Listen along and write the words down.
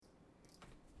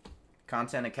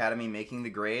Content Academy Making the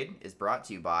Grade is brought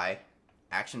to you by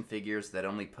action figures that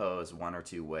only pose one or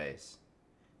two ways.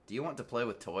 Do you want to play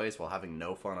with toys while having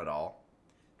no fun at all?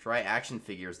 Try action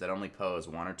figures that only pose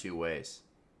one or two ways.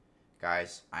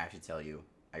 Guys, I have to tell you,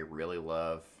 I really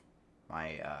love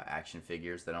my action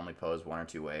figures that only pose one or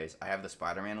two ways. I have the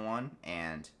Spider-Man one,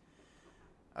 and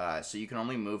so you can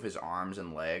only move his arms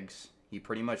and legs. He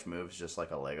pretty much moves just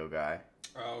like a Lego guy.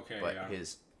 Oh, okay, but yeah.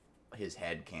 his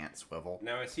head can't swivel.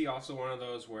 Now, is he also one of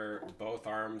those where both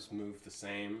arms move the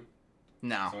same?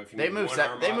 No, So if you they move move one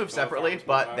arm up, both separately, arms move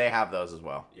but up? they have those as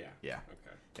well. Yeah. Yeah,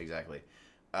 Okay. exactly.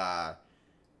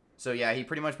 So yeah, he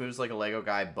pretty much moves like a Lego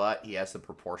guy, but he has the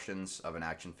proportions of an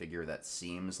action figure that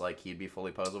seems like he'd be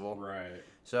fully posable. Right.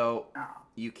 So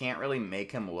you can't really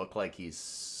make him look like he's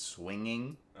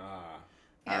swinging.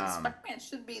 And Spider-Man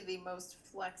should be the most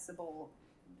flexible.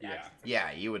 Yeah. action figure.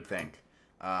 Yeah, you would think.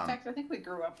 In fact, I think we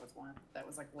grew up with one that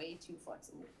was like way too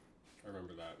flexible. I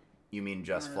remember that. You mean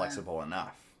just Remember that. flexible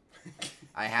enough?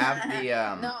 I have the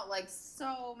No, like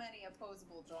so many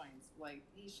opposable joints. Like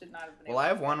he should not have been. Well, I able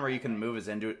have to one do where that you can way. move his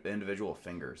individual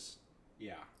fingers.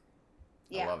 Yeah.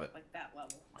 Yeah, love it. like that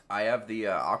level. I have the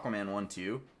Aquaman one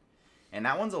too, and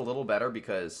that one's a little better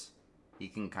because he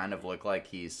can kind of look like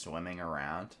he's swimming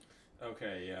around.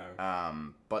 Okay, yeah.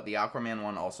 But the Aquaman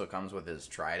one also comes with his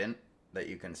trident that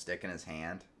you can stick in his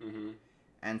hand. Mm-hmm.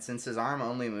 And since his arm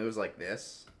only moves like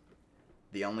this,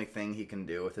 the only thing he can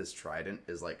do with his trident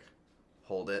is like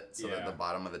hold it so that Yeah. the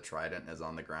bottom of the trident is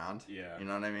on the ground. Yeah. You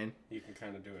know what I mean? You can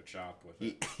kind of do a chop with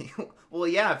it. Well,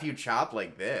 yeah, if you chop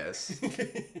like this.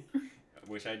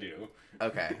 Which I do.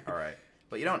 Okay, all right.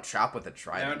 But you don't chop with a Now,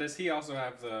 trident. does he also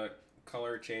have the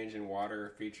color change in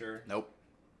water feature? Nope.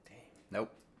 Dang.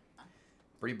 Nope.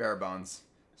 Pretty bare bones.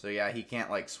 So yeah, he can't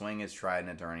like swing his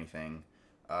trident or anything.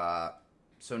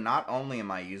 So not only am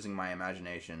I using my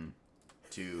imagination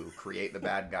to create the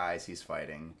bad guys he's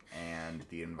fighting and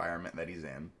the environment that he's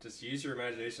in. Just use your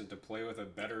imagination to play with a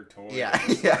better toy. Yeah,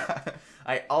 yeah.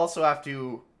 I also have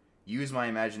to use my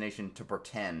imagination to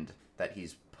pretend that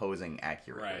he's posing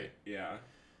accurately. Right, yeah.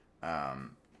 A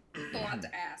lot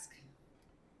to ask.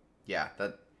 Yeah,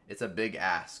 it's a big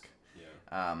ask.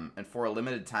 Yeah. And for a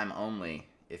limited time only,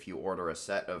 if you order a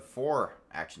set of 4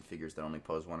 action figures that only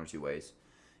pose one or two ways,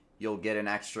 you'll get an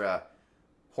extra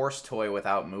horse toy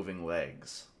without moving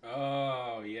legs.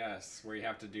 Oh, yes. Where you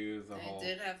have to do the whole... I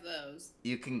did have those.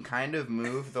 You can kind of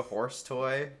move the horse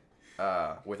toy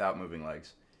without moving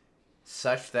legs,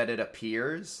 such that it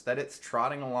appears that it's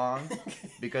trotting along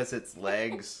because its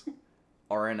legs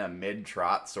are in a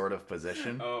mid-trot sort of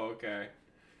position. Oh, okay.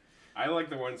 I like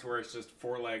the ones where it's just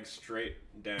 4 legs straight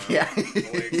down. Yeah.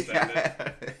 Fully extended.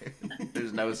 Yeah.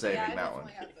 There's no saving Yeah, I that one.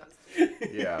 definitely have those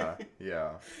too. Yeah, yeah.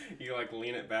 You like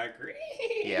lean it back.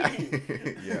 Yeah.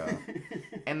 Yeah.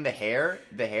 And the hair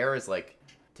is like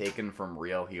taken from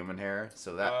real human hair,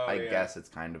 so that Oh, I yeah. guess it's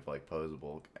kind of like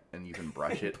posable, and you can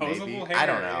brush it Posable maybe. hair, I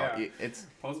don't know. yeah. It's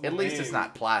Posable at least it's name.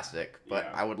 not plastic, but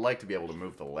Yeah. I would like to be able to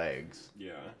move the legs.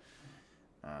 Yeah.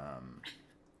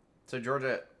 So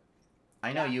Georgia,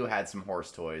 I know Yeah. you had some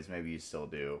horse toys. Maybe you still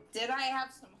do. Did I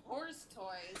have some horse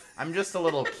toys? I'm just a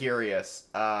little curious.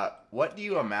 What do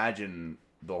you imagine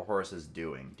the horse is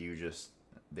doing?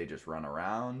 They just run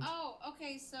around? Oh,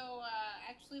 okay. So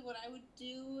actually, what I would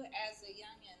do as a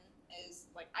youngin is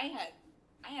like I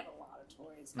had a lot of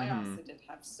toys. I Mhm. honestly did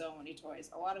have so many toys.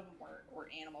 A lot of them were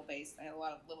animal based. I had a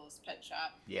lot of Littlest Pet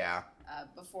Shop Yeah.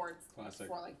 before Classic.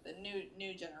 like the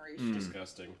new generation. Mm.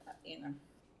 Disgusting. You know,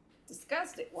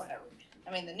 disgusting. Whatever.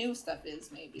 I mean, the new stuff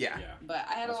is maybe. Yeah. Yeah. But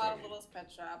I had That's a lot what I of mean. Littlest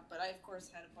Pet Shop, but I of course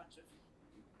had a bunch of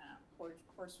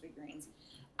horse figurines.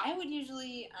 I would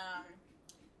usually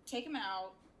take them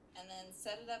out and then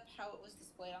set it up how it was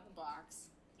displayed on the box.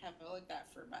 Have it like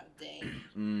that for about a day,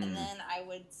 Mm. and then I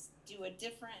would do a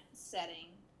different setting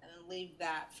and then leave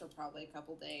that for probably a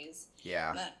couple days. Yeah.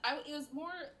 And then it was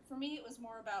more for me. It was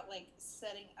more about like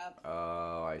setting up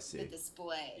Oh, I the see.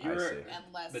 display I see.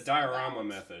 and less The diorama about-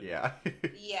 method. Yeah.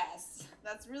 Yes,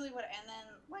 that's really what. And then,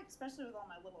 like, especially with all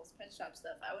my Littlest Pet Shop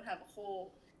stuff, I would have a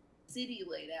whole city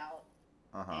laid out,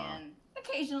 Uh-huh. and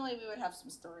occasionally we would have some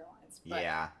storylines. But,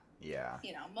 Yeah. Yeah.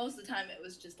 you know, most of the time it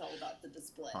was just all about the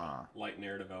display, Huh. Light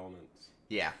narrative elements.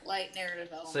 Yeah. light narrative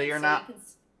elements. So you're not- you can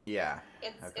Yeah.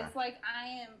 it's Okay. it's like I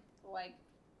am like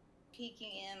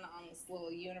peeking in on this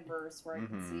little universe where I can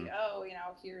Mhm. see, oh, you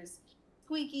know, here's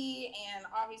Squeaky, and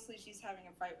obviously she's having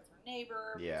a fight with her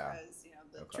neighbor Yeah. because you know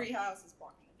the Okay. treehouse is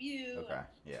blocking the view. Okay. And,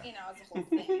 Yeah. you know, it's a whole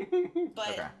thing. But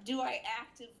Okay. do I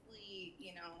actively,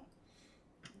 you know,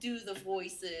 do the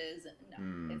voices? No,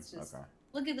 Mm, it's just okay.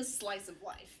 look at the slice of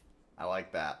life. I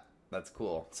like that. That's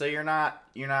cool. So you're not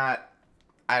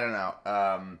I don't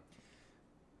know.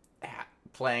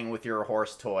 Playing with your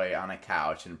horse toy on a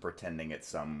couch and pretending it's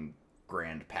some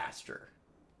grand pasture.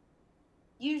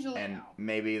 Usually, And no.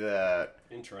 maybe the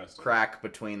Interesting. crack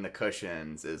between the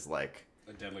cushions is like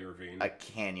A deadly ravine. a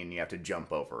canyon you have to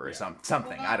jump over or Yeah.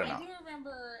 something. Well, I don't know. I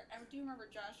do remember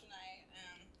Josh and I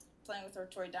playing with our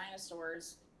toy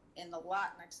dinosaurs in the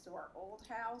lot next to our old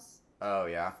house. Oh,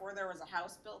 yeah? Before there was a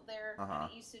house built there, Uh-huh.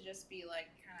 and it used to just be like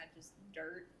kind of just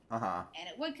dirt, Uh-huh. and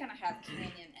it would kind of have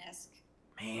canyon-esque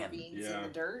Man, ravines Yeah. in the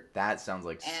dirt. that sounds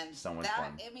like And so much that,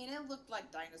 fun. I mean, it looked like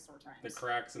dinosaur times. The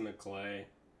cracks in the clay.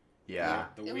 Yeah.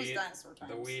 The it was weed- dinosaur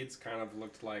times. The weeds kind of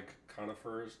looked like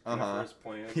conifers Uh-huh.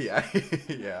 plants. Yeah.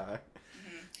 Yeah.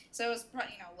 Mhm. So it was,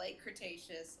 late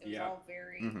Cretaceous. It was Yeah. all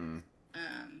very, Mm-hmm.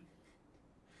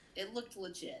 it looked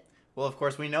legit. Well, of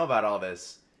course, we know about all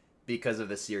this because of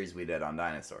the series we did on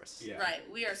dinosaurs. Yeah. Right,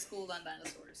 we are schooled on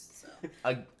dinosaurs, so.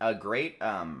 A great,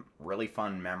 really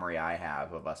fun memory I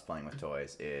have of us playing with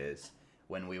toys is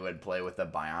when we would play with the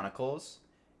Bionicles,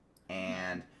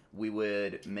 and we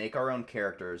would make our own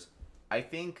characters. I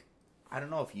don't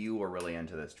know if you were really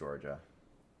into this, Georgia.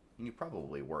 You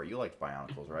probably were. You liked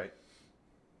Bionicles, right?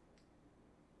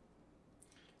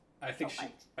 I think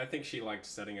Felt I think she liked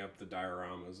setting up the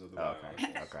dioramas of the Oh,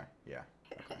 Bionicles. okay. Yeah.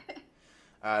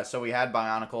 Okay. So we had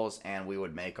Bionicles, and we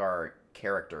would make our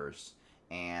characters,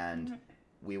 and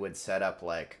we would set up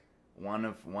like one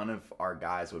of our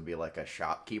guys would be like a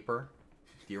shopkeeper.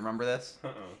 Do you remember this?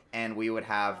 And we would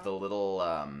have the little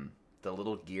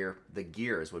gear. The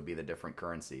gears would be the different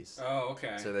currencies. Oh,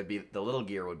 okay. So there'd be the little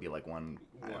gear would be like one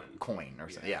One. coin or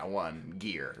something. Yeah. Yeah, one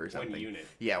gear or something. One unit.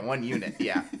 Yeah, one unit.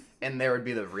 Yeah, and there would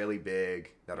be the really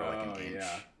big that are like Oh, an inch,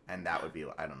 yeah. and that would be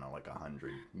I don't know like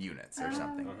 100 units or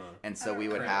something. Uh-huh. And so I we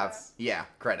would remember have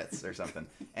that. credits or something,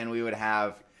 and we would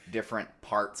have different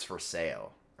parts for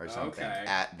sale or something Okay.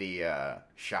 at the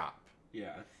shop.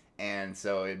 Yeah. And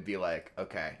so it'd be like,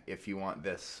 okay, if you want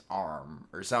this arm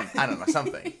or something, I don't know,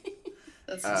 something.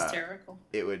 That's hysterical.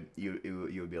 It would you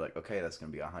would be like, okay, that's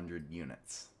gonna be 100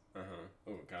 units. Uh-huh.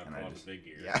 Oh, God, And pull I out just- the big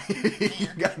gear. Yeah, you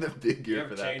got the big You gear have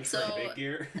for that. change for So- the big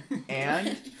gear?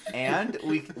 And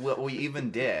what we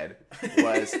even did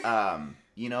was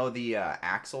the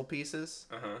axle pieces.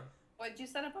 Uh-huh. Wait, did you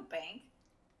set up a bank?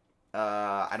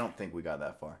 I don't think we got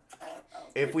that far. Oh,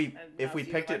 If we I don't know if we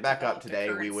you picked like it back up developed a today,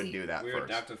 we would currency. do that We would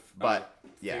first. have to But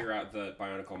yeah, figure out the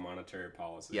Bionicle monetary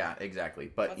policy. yeah,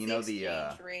 exactly. But What's you know the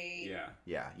exchange rate?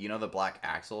 Yeah. you know the black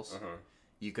axles. Uh-huh.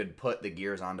 You could put the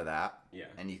gears onto that, Yeah.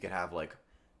 and you could have like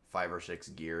 5 or 6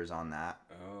 gears on that.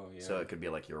 Oh, yeah. So it could be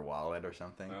like your wallet or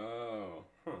something. Oh.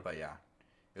 Huh. But yeah,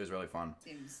 it was really fun.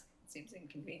 Seems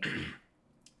inconvenient.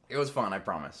 It was fun, I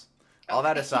promise. All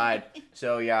that aside,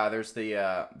 so yeah,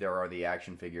 there are the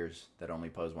action figures that only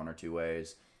pose one or two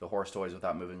ways, the horse toys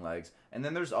without moving legs, and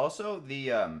then there's also the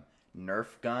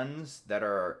Nerf guns that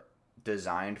are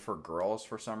designed for girls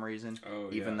for some reason. Oh,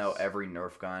 even yes. though every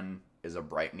Nerf gun is a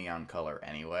bright neon color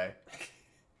anyway.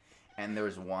 And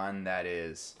there's one that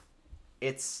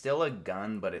it's still a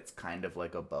gun, but it's kind of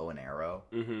like a bow and arrow.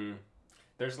 Mm-hmm.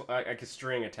 There's like a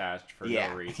string attached for yeah,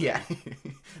 no reason. yeah.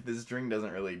 The string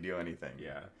doesn't really do anything.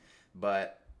 Yeah.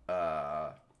 But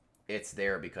it's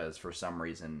there because for some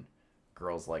reason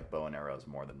girls like bow and arrows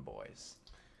more than boys.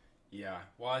 Yeah.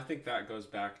 Well, I think that goes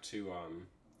back to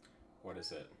what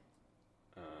is it?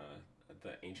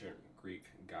 The ancient Greek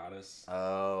goddess.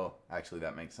 Oh, actually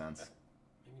that makes sense.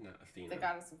 Maybe not Athena. The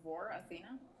goddess of war,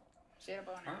 Athena. She had a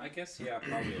bow and arrow. I guess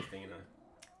probably Athena.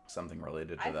 Something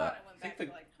related to I thought that. it went I think back to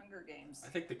the- like Hunger Games. I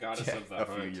think the goddess Yeah, of the a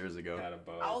few hunt years ago. had a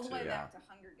bow All the too. way yeah. back to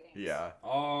Hunger Games. Yeah.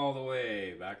 All the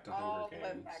way back to All Hunger the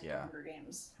way Games. back Yeah. to Hunger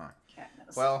Games. Huh.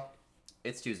 Katniss. Well,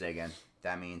 it's Tuesday again.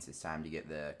 That means it's time to get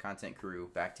the content crew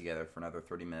back together for another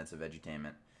 30 minutes of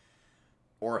edutainment.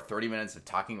 Or 30 minutes of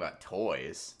talking about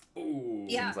toys. Ooh.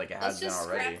 yeah, seems like it let's has been just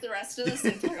already. scrap the rest of this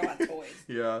and talk about toys.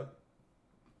 Yeah.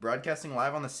 Broadcasting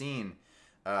live on the scene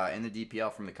in the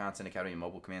DPL from the Content Academy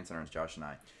Mobile Command Center is Josh and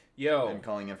I. Yo, And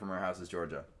calling in from our house is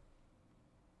Georgia.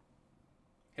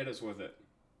 hit us with it.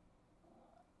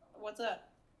 What's up?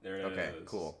 There it is. Okay,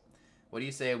 cool. What do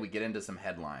you say we get into some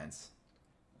headlines?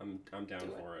 I'm down Do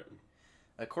it. for it.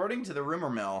 According to the rumor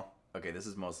mill, okay, this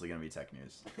is mostly going to be tech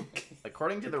news.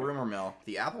 According to the rumor mill,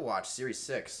 the Apple Watch Series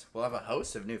 6 will have a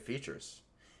host of new features,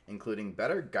 including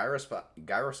better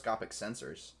gyroscopic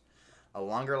sensors, a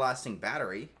longer-lasting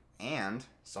battery, and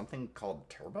something called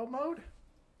turbo mode?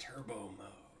 Turbo mode.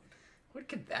 What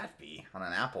could that be on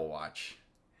an Apple Watch?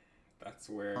 That's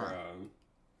where. Huh.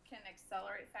 Can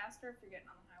accelerate faster if you're getting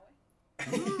on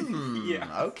the highway.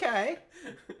 Yeah. Okay.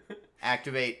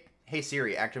 Hey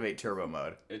Siri, activate turbo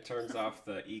mode. It turns off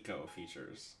the eco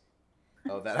features.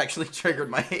 Oh, that actually triggered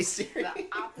my Hey Siri. The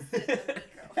opposite of Nico.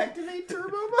 Activate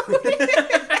turbo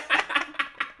mode.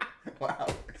 Wow.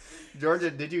 Georgia,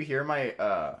 did you hear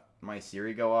my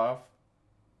Siri go off?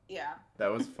 Yeah,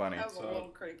 That was funny. that was So- a little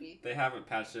creepy. They haven't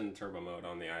patched in turbo mode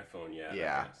on the iPhone yet. I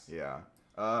Yeah, guess. yeah.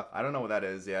 I don't know what that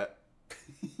is yet.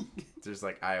 There's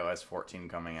like iOS 14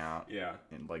 coming out Yeah.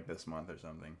 in like this month or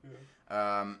something.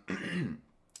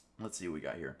 Let's see what we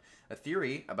got here. A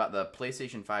theory about the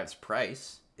PlayStation 5's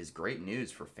price is great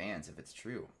news for fans if it's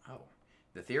true. Oh.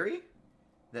 The theory?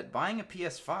 That buying a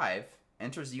PS5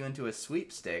 enters you into a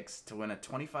sweepstakes to win a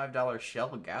 $25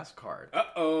 Shell gas card.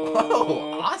 Uh-oh.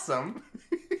 Oh, awesome!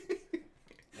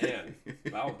 Man,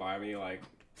 that'll buy me like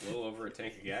a little over a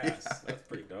tank of gas. That's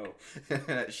pretty dope.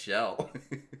 Shell.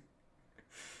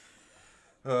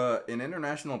 An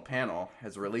international panel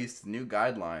has released new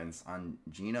guidelines on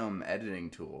genome editing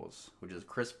tools, which is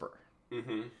CRISPR.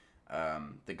 Mm-hmm.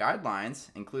 The guidelines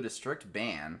include a strict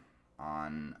ban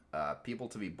on allowing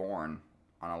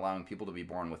people to be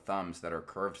born with thumbs that are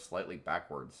curved slightly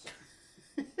backwards.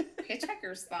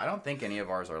 Hitchhiker's thumb. I don't think any of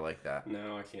ours are like that.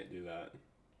 No, I can't do that.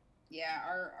 Yeah,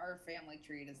 our family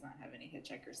tree does not have any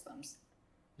hitchhiker's thumbs.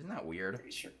 Isn't that weird?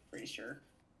 Pretty sure.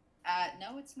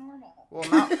 No, it's normal. Well,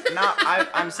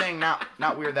 I'm saying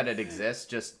not weird that it exists.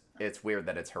 Just it's weird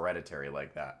that it's hereditary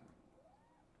like that.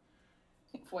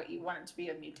 What, you want it to be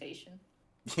a mutation?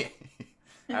 Yeah,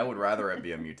 I would rather it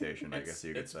be a mutation. I It's- guess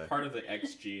you could it's say. part of the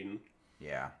X gene.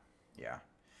 Yeah.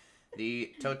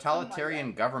 The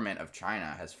totalitarian government of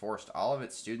China has forced all of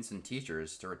its students and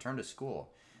teachers to return to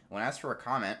school. When asked for a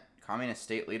comment, Communist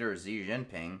state leader Xi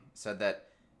Jinping said that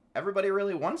everybody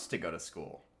really wants to go to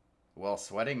school, while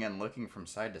sweating and looking from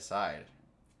side to side.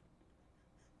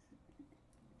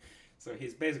 So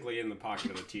he's basically in the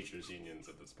pocket of the teachers' unions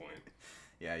at this point.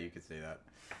 Yeah, you could say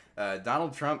that.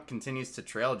 Donald Trump continues to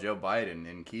trail Joe Biden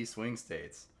in key swing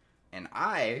states. And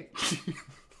I...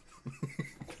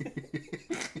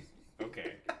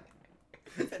 Okay.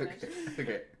 Finish.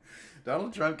 Okay.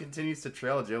 Donald Trump continues to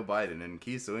trail Joe Biden in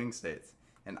key swing states.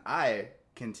 And I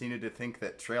continue to think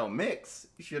that trail mix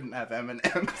shouldn't have M&Ms.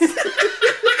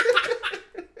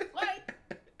 What?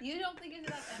 You don't think it's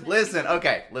that?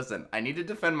 Listen. I need to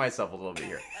defend myself a little bit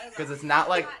here. Because it's not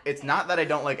that I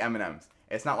don't like M&Ms.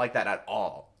 It's not like that at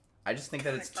all. I just think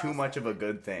that it's too much of a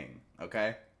good thing,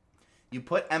 okay? You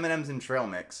put M&Ms in trail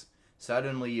mix,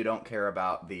 suddenly you don't care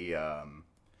about the,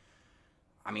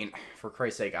 I mean, for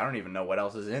Christ's sake, I don't even know what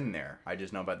else is in there. I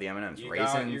just know about the M&Ms. You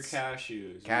Raisins. got your cashews.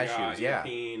 You Cashews, got yeah. your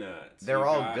peanuts. They're you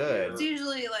all got good. your- It's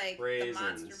usually like Raisins. the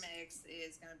monster mix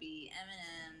is gonna be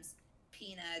M&Ms,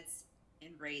 peanuts,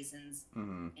 and raisins,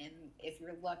 Mm-hmm. and if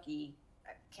you're lucky,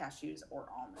 cashews or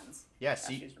almonds. Yeah,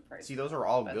 Cashews are pricey. see, those are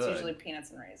all But good. it's usually peanuts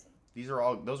and raisins.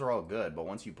 Those are all good, but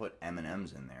once you put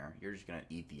M&Ms in there, you're just gonna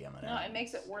eat the M&Ms. No, it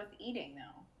makes it worth eating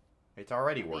though. It's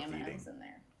already The worth M&Ms eating. in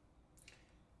there.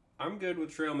 I'm good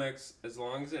with trail mix as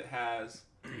long as it has.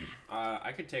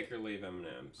 I could take or leave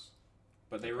M&Ms,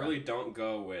 but they Okay. really don't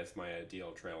go with my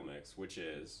ideal trail mix, which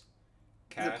is Is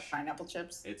it cash. pineapple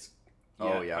chips? It's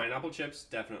Oh, yeah. pineapple chips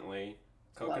definitely,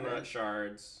 Love coconut it.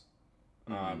 shards,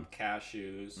 Mhm.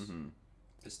 cashews, Mm-hmm.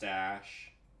 pistache,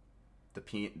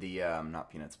 Not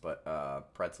peanuts,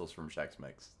 but pretzels from Chex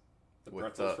Mix. the With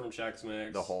pretzels the- from Chex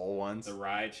Mix, The whole ones. the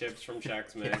rye chips from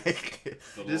Chex Mix, the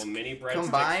Just little mini breadsticks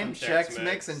combine from Chex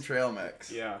Mix and Trail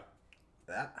Mix. Yeah,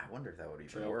 That I wonder if that would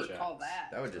even Trail work. What do you call that?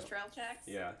 That would just- trail checks.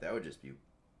 yeah. That would just be.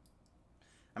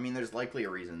 I mean, there's likely a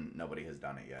reason nobody has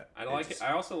done it yet. I like it.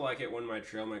 I also like it when my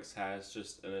trail mix has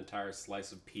just an entire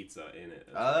slice of pizza in it.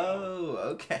 as well. Oh,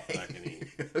 okay. I can eat.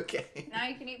 Okay. Now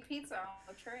you can eat pizza on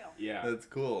the trail. Yeah. That's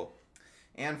cool.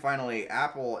 And finally,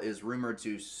 Apple is rumored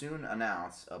to soon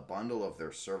announce a bundle of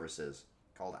their services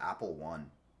called Apple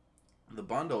One. The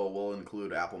bundle will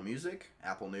include Apple Music,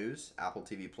 Apple News, Apple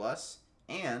TV Plus,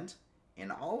 and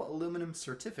an all-aluminum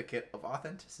certificate of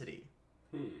authenticity.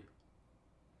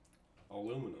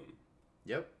 Aluminum.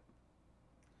 Yep.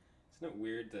 Isn't it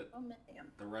weird that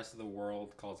Aluminum. the rest of the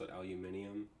world calls it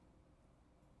aluminium?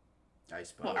 I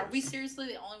suppose. Well, are we seriously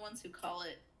the only ones who call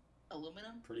it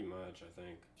aluminum? Pretty much, I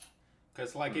think.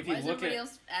 Because, like, if Why you is look everybody at...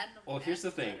 else adding a Well, here's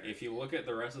the thing. letter? If you look at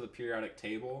the rest of the periodic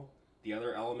table, the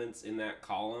other elements in that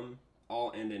column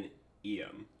all end in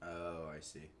 "ium." Oh, I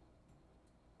see.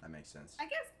 That makes sense. I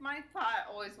guess my thought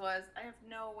always was, I have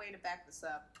no way to back this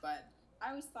up, but I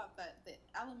always thought that the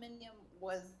aluminium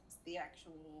was the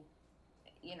actual,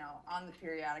 on the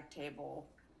periodic table.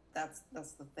 That's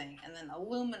the thing, and then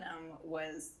aluminum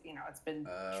was, it's been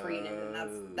treated, and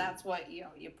Oh. that's what you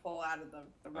pull out of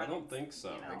the. I don't think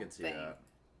so. I could see thing. that.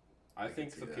 I can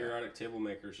think see the that. periodic table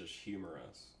makers just humor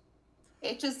us.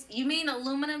 It just, you mean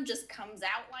aluminum just comes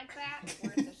out like that,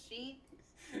 where it's a sheet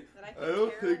that I I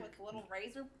don't can tear think- with little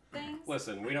razor things?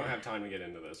 Listen, we don't have time to get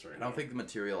into this right I now. don't think the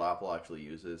material Apple actually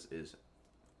uses is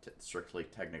strictly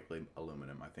technically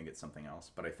aluminum. I think it's something else,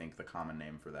 but I think the common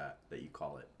name for that you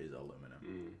call it is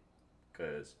aluminum,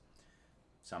 because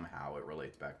somehow it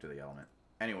relates back to the element.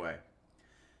 Anyway,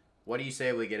 what do you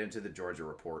say we get into the Georgia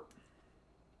report?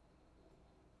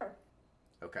 Sure.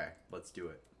 Okay, let's do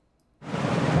it.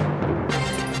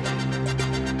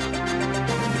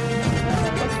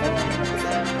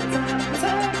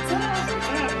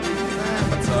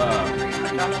 What's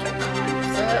up?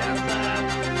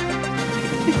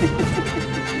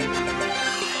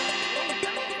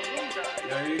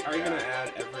 Are you gonna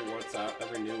add every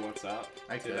new what's up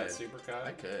I to could. that supercut?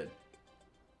 I could.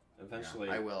 Eventually,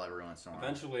 Yeah, I will every once in a while.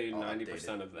 Eventually, I'll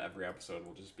 90% of every episode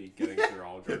will just be getting through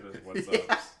all Georgia's what's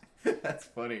ups. That's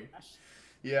funny.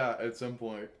 Yeah, at some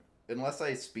point. Unless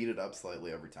I speed it up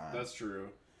slightly every time. That's true.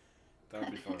 That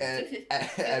would be fun.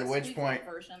 At which Speak point,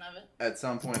 version of it. at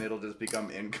some point, it'll just become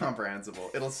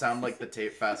incomprehensible. It'll sound like the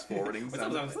tape fast forwarding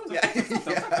sound.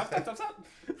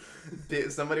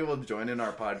 Somebody will join in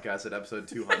our podcast at episode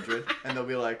 200, and they'll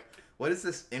be like, "What is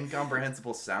this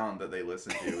incomprehensible sound that they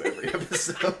listen to every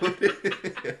episode?"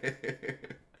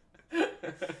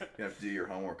 You have to do your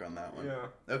homework on that one. Yeah.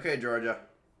 Okay, Georgia,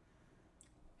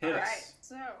 Hit All us. right,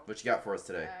 so what you got for us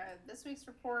today? this week's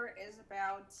report is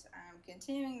about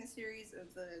continuing the series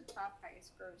of the top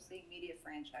highest grossing media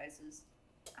franchises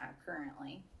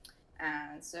currently.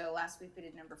 So last week we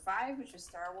did number 5, which is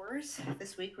Star Wars.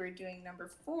 This week we're doing number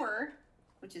 4,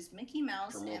 which is Mickey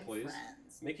Mouse Drum roll, and please.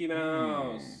 Friends. Mickey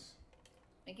Mouse.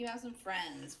 Mickey Mouse and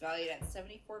Friends, valued at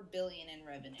 $74 billion in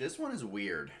revenue. This one is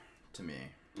weird to me.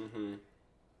 Mm-hmm.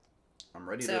 I'm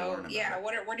ready to So learn about yeah, it.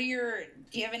 what are your?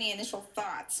 Do you have any initial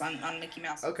thoughts on Mickey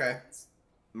Mouse? And Okay. Friends?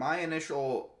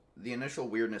 The initial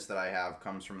weirdness that I have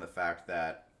comes from the fact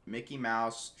that Mickey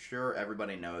Mouse, sure,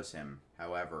 everybody knows him.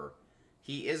 However,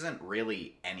 he isn't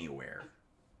really anywhere.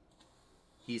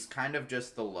 He's kind of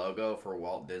just the logo for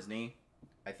Walt Disney.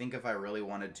 I think if I really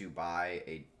wanted to buy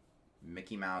a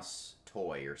Mickey Mouse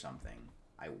toy or something,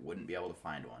 I wouldn't be able to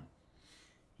find one.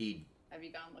 Have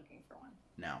you gone looking for one?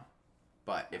 No.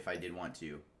 But if I did want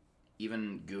to,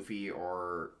 even Goofy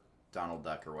or Donald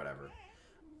Duck or whatever,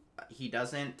 he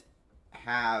doesn't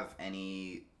have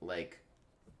any, like,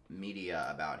 media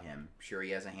about him. Sure,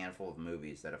 he has a handful of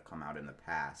movies that have come out in the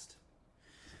past.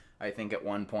 I think at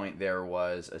one point there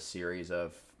was a series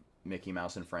of Mickey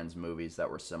Mouse and Friends movies that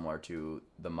were similar to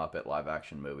the Muppet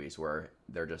live-action movies, where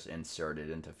they're just inserted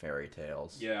into fairy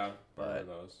tales. Yeah, But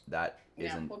remember those. That Yeah,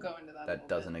 isn't... we'll go into that. That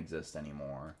doesn't exist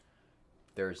anymore.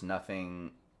 There's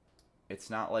nothing. It's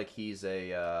not like he's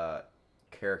a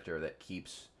character that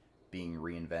keeps being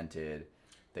reinvented,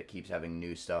 that keeps having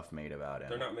new stuff made about him.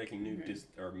 They're not making new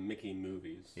or Mickey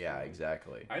movies. Yeah,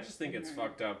 exactly. I just think it's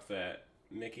fucked up that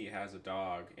Mickey has a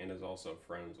dog and is also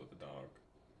friends with the dog.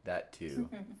 That too.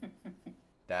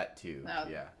 That too. No,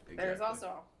 Yeah, exactly. There's also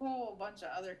a whole bunch of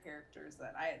other characters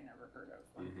that I had never heard of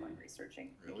when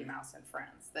researching Really? Mickey Mouse and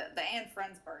Friends. The and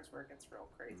Friends part is where it gets real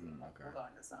crazy. Okay. We'll go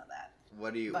into some of that.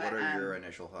 What But, are your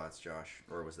initial thoughts, Josh?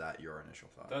 Or was that your initial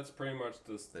thought? That's pretty much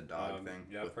The dog thing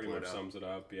Yeah, with pretty much Pluto? sums it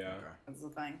up. Yeah. Okay. That's the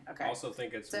thing. Okay. I also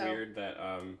think it's So- weird that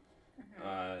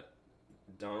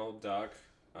Donald Duck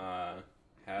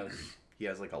has He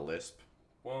has like a lisp,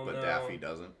 well, but no, Daffy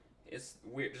doesn't. It's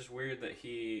weird, just weird that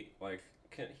he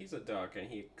he's a duck and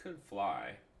he could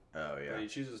fly, Oh but yeah. he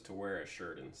chooses to wear a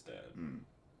shirt instead.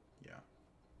 Yeah.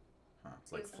 Huh.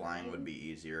 Like He's flying would annoying. be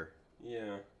easier.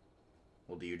 Yeah.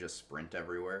 Well, do you just sprint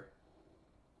everywhere?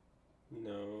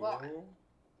 No. Well,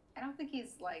 I don't think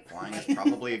he's like Flying is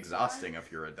probably exhausting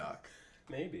if you're a duck.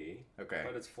 Maybe. Okay.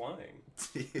 But it's flying.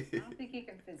 I don't think he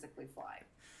can physically fly.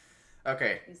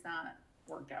 Okay. He's not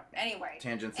worked out. Anyway.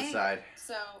 Tangents Anyway, aside.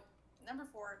 So, number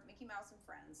 4, Mickey Mouse and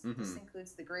Friends. Mhm. This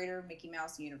includes the greater Mickey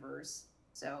Mouse universe.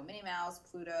 So, Minnie Mouse,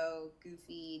 Pluto,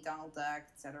 Goofy, Donald Duck,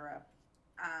 etc.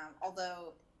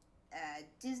 Although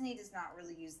Disney does not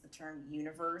really use the term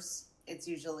universe, it's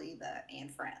usually the and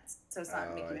Friends. So, it's not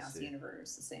Oh, Mickey I Mouse see.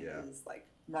 universe, the same Yeah. as like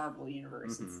Marvel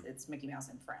universe. Mhm. It's Mickey Mouse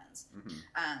and Friends.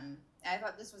 Mhm. I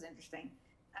thought this was interesting.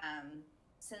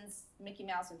 Since Mickey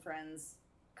Mouse and Friends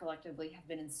collectively have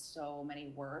been in so many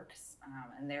works,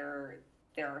 and there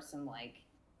are some like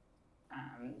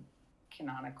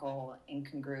canonical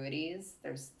incongruities.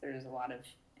 There's a lot of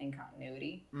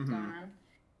incontinuity Mhm. going on.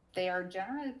 They are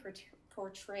generally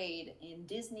portrayed in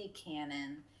Disney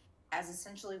canon as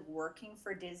essentially working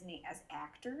for Disney as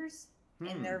actors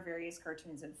in their various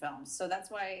cartoons and films. So that's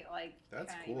why, like,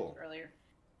 That's kinda cool. earlier,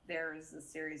 there's a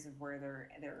series of where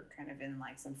they're kind of in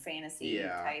like some fantasy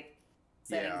Yeah. type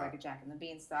settings, Yeah. like a Jack and the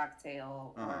Beanstalk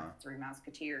tale Uh-huh. or Three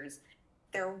Musketeers.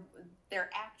 They're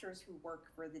actors who work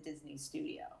for the Disney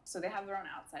studio, so they have their own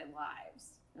outside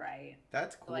lives, right?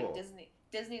 That's So, cool. like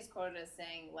Disney's quoted as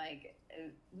saying like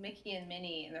Mickey and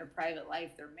Minnie in their private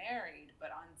life they're married,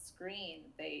 but on screen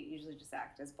they usually just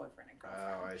act as boyfriend and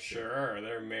girlfriend. Oh, I see. Sure,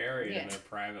 they're married Yeah. in their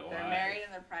private life. They're married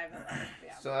in their private life.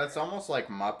 Yeah. So that's almost like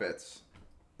Muppets.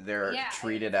 They're Yeah,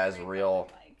 treated it's as very real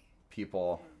much like.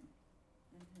 people.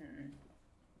 Mm-hmm.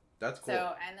 That's cool.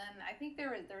 So, and then I think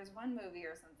there was one movie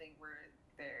or something where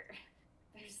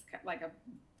there's like a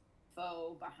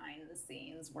faux behind the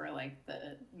scenes where like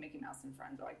the Mickey Mouse and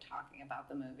friends are like talking about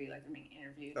the movie, like they're being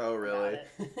interviewed. Oh, really?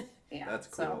 About it. Yeah,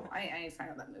 That's So cool. I need to find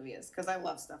out what that movie is because I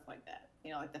love stuff like that.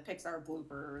 You know, like the Pixar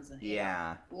bloopers and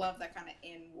Yeah. love that kind of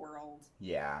in-world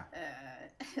Yeah.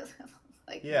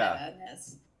 like Yeah.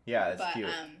 meta-ness. Yeah, it's But cute.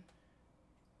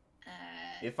 uh,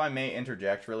 If I may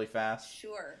interject really fast,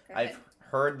 sure. Go I've ahead.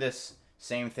 heard this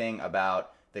same thing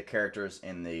about the characters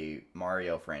in the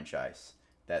Mario franchise,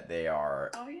 that they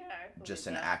are Oh yeah, I believe just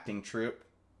an that. acting troupe.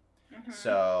 Mhm.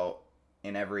 So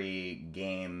in every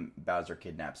game, Bowser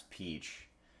kidnaps Peach,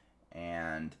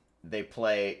 and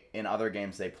in other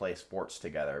games they play sports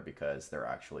together because they're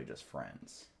actually just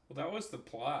friends. Well, that was the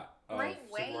plot of Great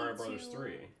Super way Mario Brothers to-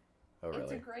 3. Oh, It's a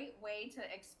really? great way to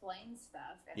explain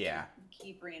stuff and Yeah. to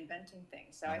keep reinventing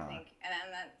things. So Uh-huh. I think,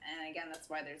 and again, that's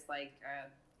why there's like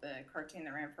the cartoon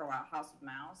that ran for a while, House of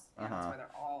Mouse. And That's Uh-huh. why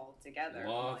they're all together.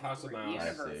 Love like, House of different Mouse.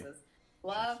 I see. Universes.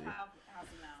 Love I see. House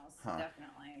of Mouse. Huh.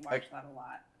 Definitely watched that a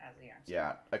lot as a youngster.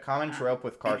 Yeah. A common trope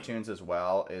with cartoons as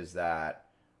well is that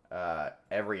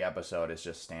every episode is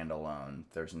just standalone.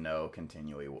 There's no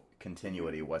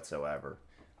continuity whatsoever.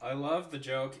 I love the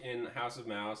joke in House of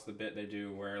Mouse, the bit they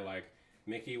do where like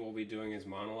Mickey will be doing his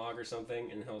monologue or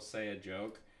something and he'll say a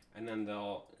joke and then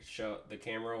the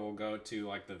camera will go to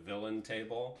like the villain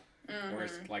table where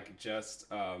it's like just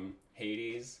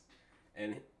Hades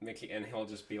and Mickey, and he'll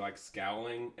just be like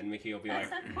scowling and Mickey will be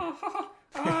like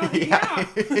yeah.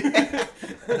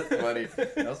 That's funny.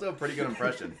 Also a pretty good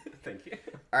impression. Thank you.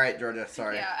 All right, Georgia,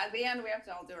 sorry. Yeah, at the end we have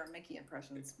to all do our Mickey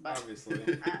impressions, but Obviously.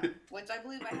 which I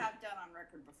believe I have done on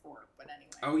record before. But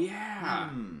anyway. Oh yeah.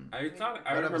 Hmm. I thought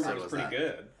I What remember episode it was was pretty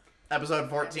that? good. Episode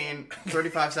 14,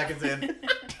 35 seconds in.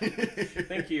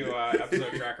 Thank you,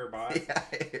 episode tracker bot. Yeah.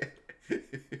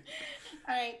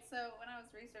 All right, so when I was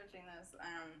researching this,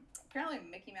 apparently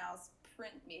Mickey Mouse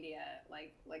print media,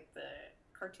 like the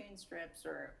cartoon strips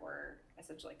or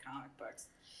essentially comic books,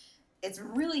 it's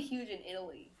really huge in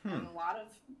Italy. And a lot of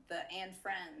the Anne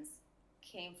Friends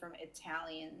came from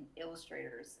Italian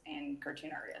illustrators and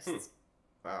cartoon artists.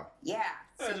 Wow. Yeah,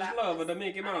 I just that love was the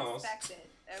Mickey Mouse. unexpected.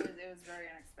 It was very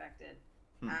unexpected.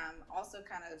 Also,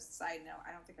 kind of side note,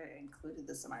 I don't think I included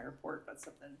this in my report, but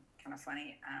something kind of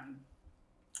funny.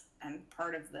 And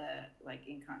part of the like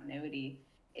incontinuity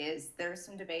is there's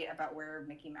some debate about where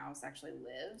Mickey Mouse actually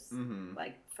lives. Mm-hmm.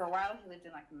 Like for a while, he lived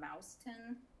in like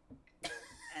Mouseton,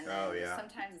 and then Oh, yeah.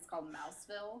 sometimes it's called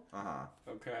Mouseville, Uh-huh.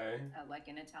 Okay. like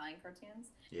in Italian cartoons.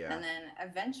 Yeah. And then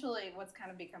eventually, what's kind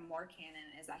of become more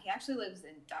canon is that he actually lives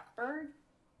in Duckburg,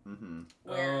 Mm-hmm.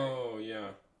 where Oh yeah.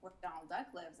 where Donald Duck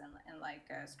lives and like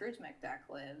Scrooge McDuck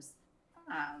lives.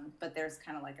 But there's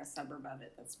kind of like a suburb of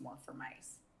it that's more for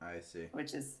mice, I see.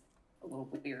 which is a little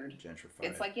weird. Gentrified.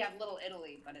 It's like you have Little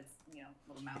Italy, but it's,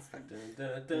 Little Mouse. Dun,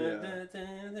 dun, dun, dun,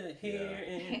 dun, dun, here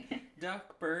in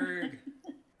Duckburg.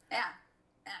 Yeah.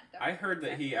 I heard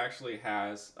that he actually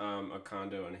has a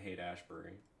condo in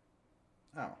Haight-Ashbury.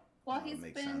 Oh. Well, that he's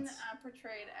makes been sense.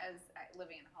 portrayed as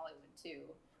living in Hollywood too.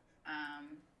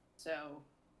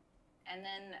 And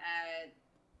then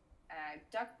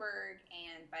Duckburg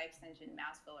and by extension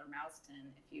Mouseville or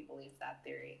Mouseton, if you believe that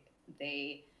theory,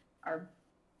 they are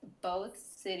both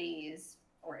cities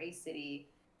or a city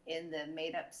in the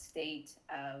made-up state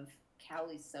of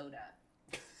Calisota,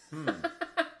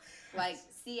 like Calisota,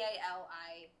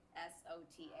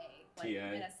 like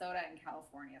TA. Minnesota and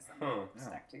California somehow Huh.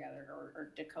 stuck together,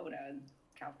 or Dakota and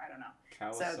I don't know.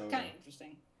 Calisota. So kind of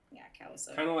interesting. Yeah,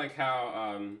 Calisota. Kind of like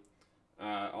how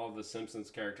all of the Simpsons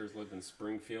characters lived in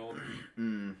Springfield.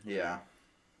 Yeah.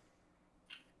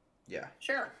 Yeah.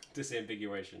 Sure.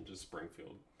 Disambiguation, just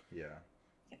Springfield. Yeah.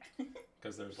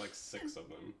 Because there's like 6 of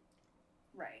them.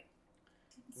 Right.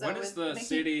 What is with the Mickey-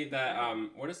 city that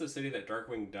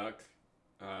Darkwing Duck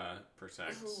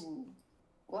protects? Ooh.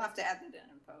 We'll have to add that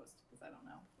in post because I don't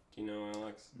know. Do you know,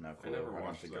 Alex? No I clue. never I don't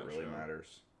watched think that it really show.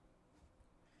 matters.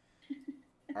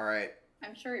 All right.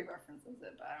 I'm sure he references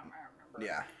it, but I don't remember.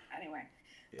 Yeah. Anyway,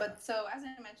 Yeah. but so as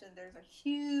I mentioned, there's a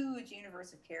huge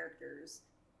universe of characters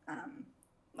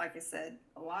Like I said,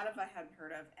 a lot of I hadn't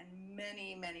heard of, and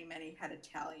many, many, many had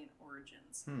Italian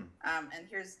origins. And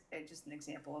here's just an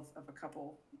example of a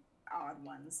couple odd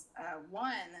ones.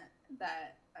 One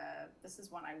that, this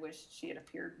is one I wish she had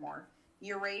appeared more.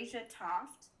 Eurasia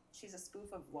Toft. She's a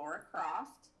spoof of Laura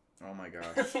Croft. Oh my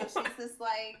gosh. So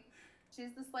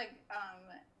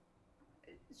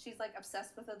she's like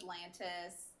obsessed with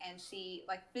Atlantis, and she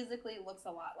like physically looks a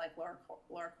lot like Laura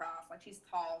Croft. Like she's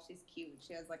tall, she's cute,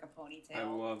 she has like a ponytail. I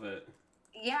love it.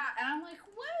 Yeah, and I'm like,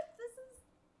 this is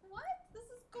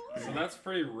cool. So that's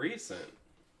pretty recent,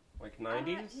 like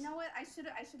 90s. You know what? I should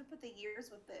have put the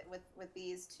years with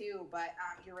these too. But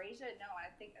Eurasia, no, I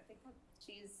think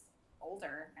she's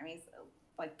older. I mean, it's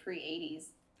like pre-80s.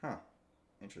 Huh.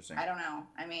 Interesting. I don't know.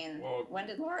 I mean, when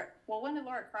did Laura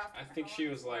Croft? I think she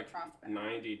was like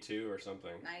 92 or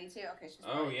something. 92. Okay, she's.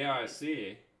 Oh yeah, I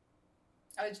see.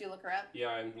 Oh, did you look her up? Yeah,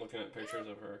 I'm looking at pictures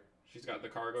of her. She's got the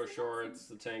cargo shorts,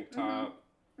 the tank top.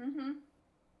 Mm-hmm.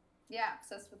 Yeah,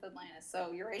 obsessed with Atlantis.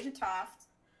 So Eurasia Toft.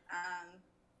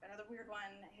 Another weird one.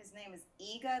 His name is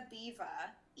Ega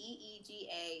Biva.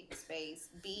 EEGA space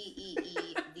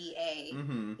BEEVA.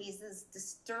 Mm-hmm. He's this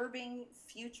disturbing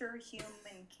future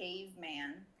human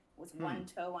caveman with one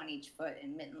toe on each foot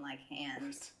and mitten-like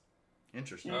hands.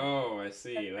 Interesting. Oh, I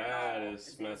see. That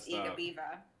is messed up. Ega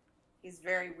Biva. He's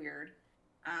very weird.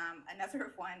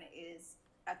 Another one is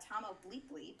Atomo Bleep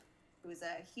Bleep, who's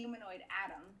a humanoid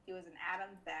atom. He was an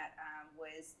atom that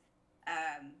was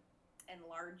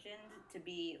enlarged to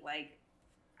be like,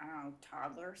 I don't know,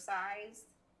 toddler sized.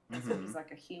 And so he's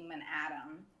like a human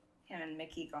atom. Him and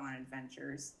Mickey go on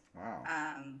adventures. Wow.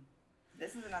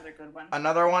 This is another good one.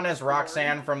 Another one is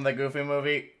Roxanne from the Goofy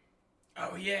movie.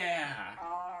 Oh yeah.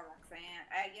 Oh, Roxanne.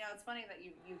 It's funny that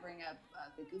you bring up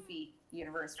the Goofy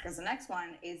universe, because the next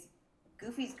one is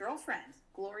Goofy's girlfriend,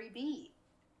 Glory B.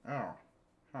 Oh.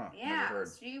 Huh. Yeah, Never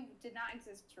heard. she did not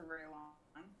exist for very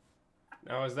long.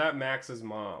 Now, is that Max's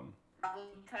mom? Probably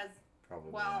because,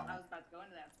 Probably. well, not. I was about to go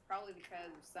into that. It's probably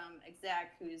because of some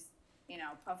exec who's,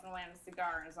 puffing away on a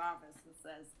cigar in his office and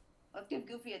says, let's give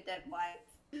Goofy a dead wife.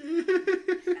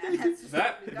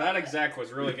 That exec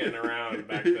was really getting around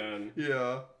back then.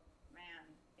 Yeah.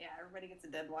 Man, yeah, everybody gets a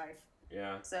dead wife.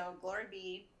 Yeah. So, Glory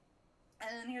B. And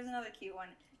then here's another cute one.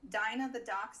 Dinah the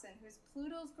Dachshund, who's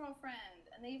Pluto's girlfriend,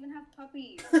 and they even have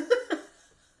puppies.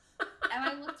 And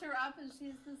I looked her up, and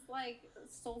she's this, like,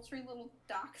 sultry little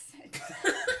dachshund.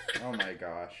 Oh my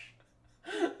gosh.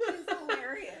 She's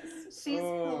hilarious. She's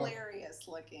hilarious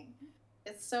looking.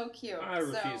 It's so cute. I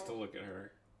refuse to look at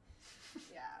her.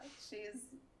 Yeah,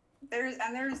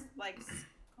 there's like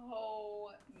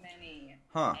so many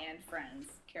and friends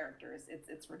characters.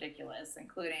 It's ridiculous,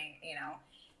 including,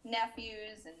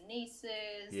 nephews and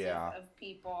nieces of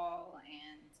people,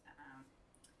 and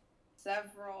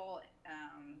several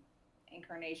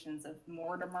incarnations of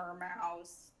Mortimer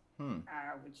Mouse,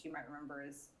 which you might remember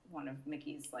is one of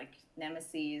Mickey's like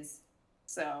nemesis.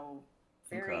 So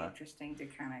very interesting to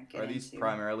kind of get into. Are these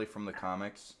primarily from the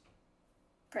comics?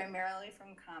 Primarily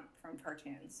from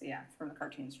cartoons, yeah, from the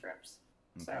cartoon strips.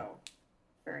 Okay. So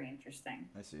very interesting.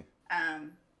 I see.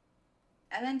 And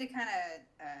then to kind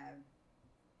of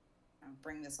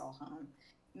bring this all home,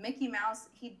 Mickey Mouse,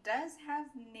 he does have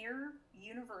near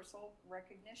universal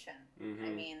recognition. Mm-hmm. I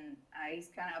mean, he's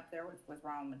kind of up there with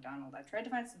Ronald McDonald. I tried to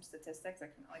find some statistics. I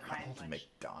couldn't really find much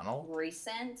McDonald?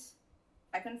 Recent.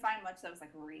 I couldn't find much that was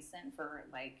like recent for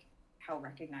like how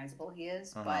recognizable he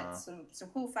is. But some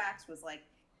cool facts was like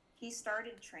he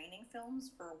started training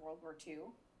films for World War II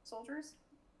soldiers.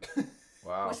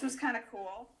 Wow. Which was kind of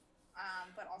cool.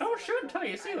 But also, don't shoot until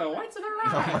you see the whites of their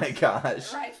eyes. Oh my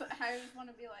gosh. Right. I just want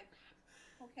to be like,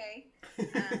 okay.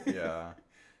 Yeah.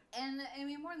 And I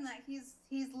mean, more than that, he's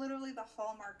literally the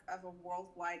hallmark of a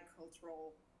worldwide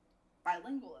cultural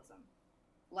bilingualism.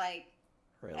 Like,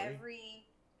 really?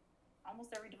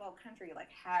 almost every developed country like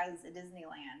has a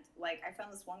Disneyland. Like, I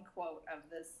found this one quote of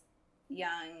this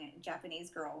young Japanese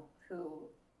girl who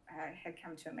had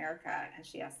come to America, and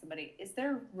she asked somebody, "Is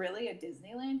there really a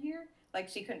Disneyland here?" Like,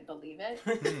 she couldn't believe it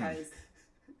because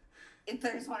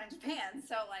there's one in Japan.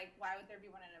 So, like, why would there be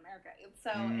one in America? It's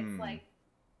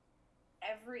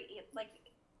like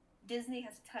Disney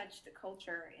has touched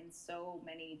culture in so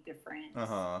many different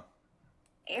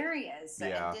areas. So,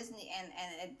 and Disney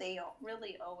and they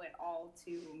really owe it all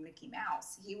to Mickey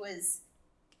Mouse. He was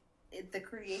the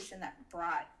creation that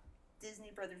brought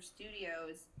Disney Brothers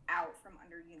Studios out from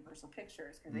under Universal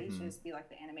Pictures, because they used to just be like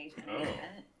the animation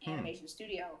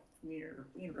studio from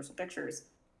Universal Pictures.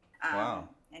 Wow.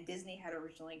 And Disney had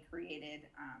originally created,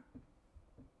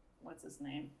 what's his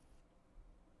name?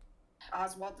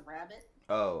 Oswald the Rabbit.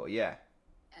 Oh, yeah.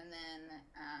 and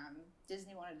then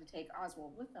Disney wanted to take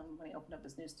Oswald with them when he opened up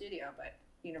his new studio, but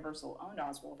Universal owned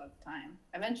Oswald at the time.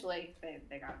 Eventually,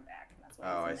 they got him back, and that's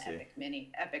why he's in the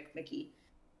Epic Mickey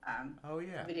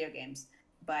video games.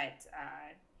 But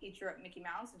he drew up Mickey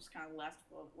Mouse and just kind of left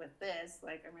with this.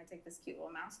 Like, I'm going to take this cute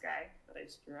little mouse guy that I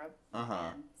just drew up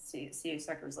and see you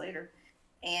suckers later.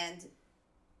 And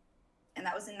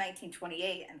that was in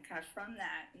 1928. And kind of from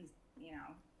that, you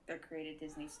know, they created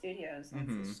Disney Studios.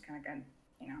 And it's just kind of gone,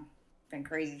 you know, been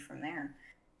crazy from there.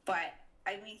 But,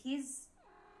 I mean,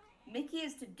 Mickey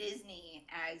is to Disney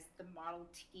as the Model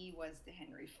T was to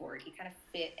Henry Ford. He kind of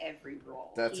fit every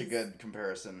role. That's a good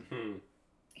comparison.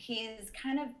 He's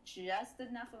kind of just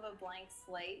enough of a blank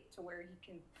slate to where he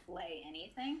can play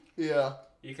anything. Yeah.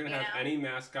 You can have any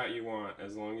mascot you want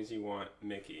as long as you want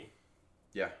Mickey.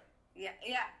 Yeah. Yeah.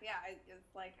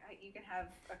 It's like you can have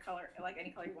a color, like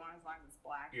any color you want as long as it's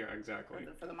black. Yeah, exactly.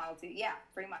 For the Model T. Yeah,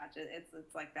 pretty much.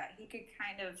 It's like that. He could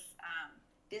kind of,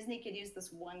 Disney could use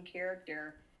this one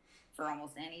character for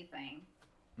almost anything.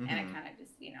 And it kind of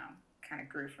just, you know, kind of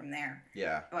grew from there.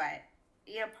 Yeah. But,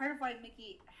 you know, part of why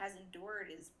Mickey has endured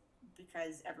is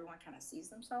because everyone kind of sees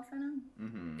themselves in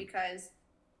him. Because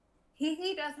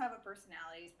he does have a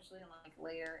personality, especially in like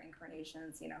later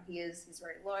incarnations. You know, he's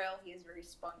very loyal. He is very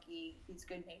spunky. He's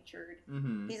good natured.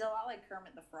 He's a lot like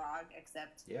Kermit the Frog,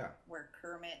 except where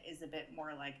Kermit is a bit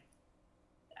more like,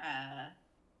 I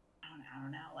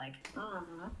don't know, like.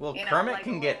 Well, Kermit like,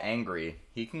 can get angry.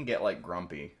 He can get like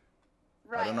grumpy.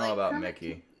 Right. I don't know like about Kermit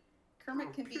Mickey.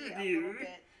 Kermit can be a little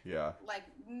bit. Yeah. Like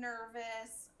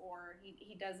nervous, or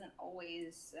he doesn't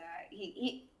always.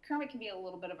 Kermit can be a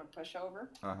little bit of a pushover.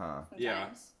 Sometimes. Yeah.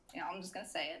 You know, I'm just gonna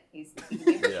say it. He can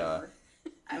be a pushover.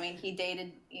 I mean, he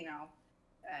dated, you know,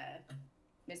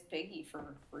 Miss Piggy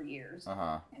for years.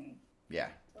 And yeah.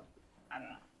 I don't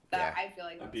know. That I feel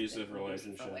like abusive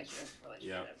relationship.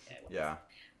 Yeah.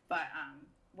 But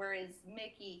whereas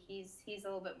Mickey, he's a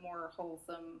little bit more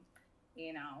wholesome,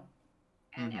 you know,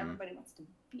 and everybody wants to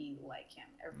be like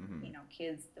him. You know,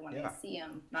 kids when they see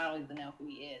him, not only do they know who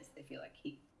he is, they feel like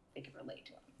they can relate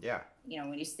to him. Yeah. You know,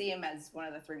 when you see him as one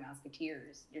of the Three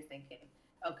Musketeers, you're thinking,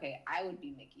 okay, I would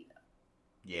be Mickey though.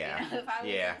 Yeah. You know, if I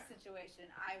was in this situation,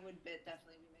 I would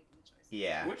definitely be making the choice.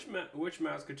 Yeah. Which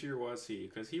Musketeer was he?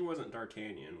 Because he wasn't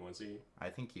D'Artagnan, was he? I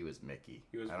think he was Mickey.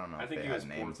 He was, I don't know I if think they he had was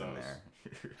names Porthos. in there.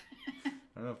 I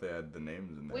don't know if they had the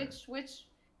names in there.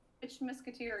 Which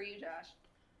Musketeer are you, Josh?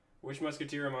 Which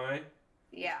Musketeer am I?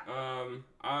 Yeah.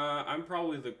 I'm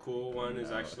probably the cool one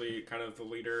who's actually kind of the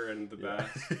leader and the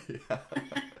best.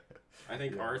 I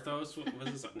think Arthos, was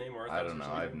his name Arthos? I don't know,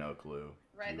 I have no clue.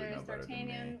 Right, there's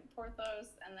D'Artagnan, Porthos,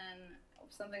 and then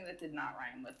something that did not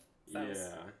rhyme with those.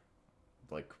 Yeah.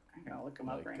 Like, I'm gonna look them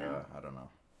up right now. I don't know.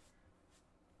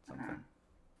 Something.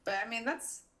 But I mean,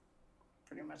 that's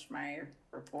pretty much my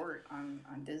report on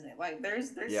Disney. Like,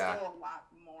 there's still a lot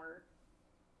more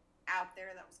out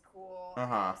there that was cool.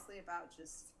 Honestly, about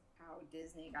just how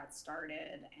Disney got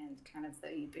started and kind of the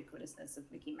ubiquitousness of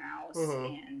Mickey Mouse.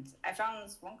 And I found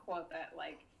this one quote that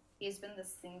like he's been the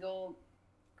single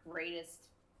greatest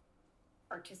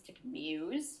artistic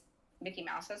muse Mickey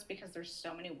Mouse has, because there's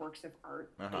so many works of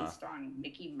art based on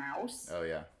Mickey Mouse. Oh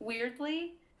yeah.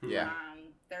 Weirdly. Yeah.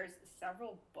 There's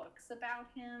several books about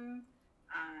him.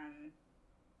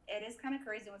 It is kind of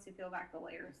crazy once you peel back the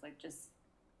layers, like just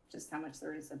how much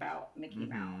there is about Mickey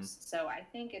Mouse. So I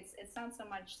think it's not so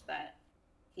much that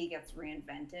he gets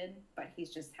reinvented, but he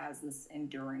just has this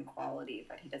enduring quality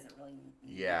that he doesn't really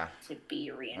need to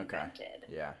be reinvented. Okay.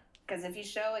 Yeah. Because if you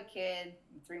show a kid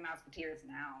Three Musketeers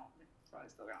now, they're probably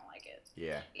still gonna like it.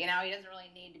 Yeah. You know, he doesn't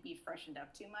really need to be freshened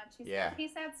up too much.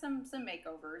 He's had some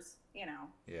makeovers, you know.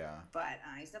 Yeah. But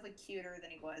he's definitely cuter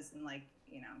than he was in like,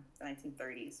 you know, the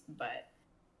 1930s. But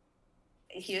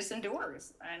he just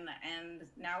endures, and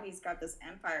now he's got this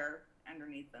empire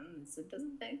underneath him, so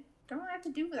they don't have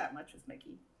to do that much with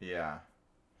Mickey. Yeah.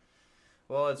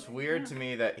 Well, it's weird to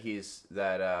me that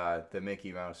the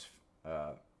Mickey Mouse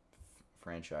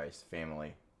franchise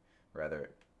family, rather,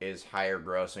 is higher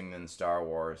grossing than Star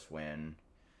Wars, when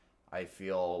I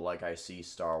feel like I see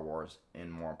Star Wars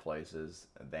in more places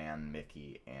than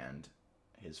Mickey and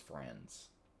his friends.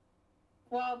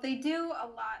 Well, they do a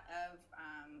lot of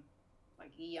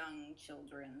like young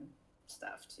children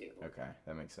stuff too. Okay,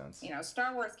 that makes sense. You know,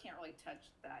 Star Wars can't really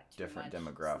touch that too Different much.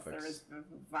 demographics. There is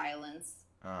violence.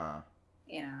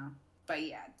 You know, but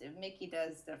yeah, Mickey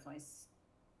does definitely,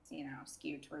 you know,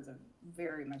 skew towards a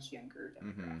very much younger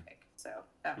demographic. So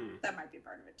that might be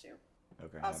part of it too.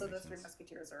 Okay. Also, those Three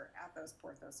Musketeers are Athos,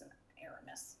 Porthos, and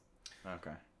Aramis.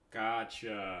 Okay.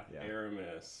 Gotcha. Yeah.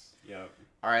 Aramis. Yep.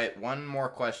 All right, one more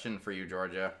question for you,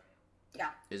 Georgia. Yeah.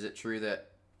 Is it true that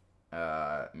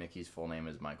Mickey's full name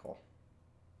is Michael?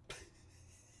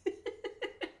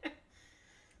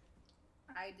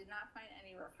 I did not find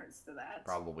any reference to that.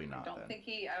 Probably not. I don't think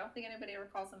anybody ever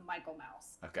calls him Michael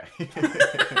Mouse. Okay.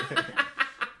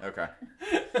 Okay.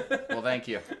 Well, thank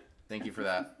you. Thank you for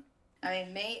that. I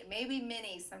mean, maybe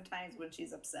Minnie sometimes when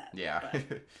she's upset. Yeah.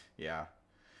 But Yeah.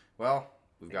 Well,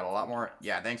 we've got a lot more.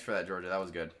 Yeah, thanks for that, Georgia. That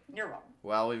was good. you're welcome.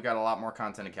 Well, we've got a lot more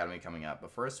Content Academy coming up,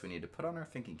 but first we need to put on our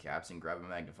thinking caps and grab a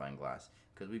magnifying glass,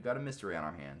 because we've got a mystery on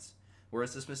our hands. Where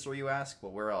is this mystery, you ask?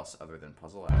 Well, where else other than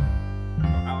Puzzle Alley?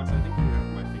 Alex, I think you have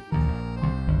my thinking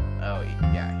cap. Oh,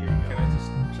 yeah, here you Can go. I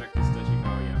just check the stitching?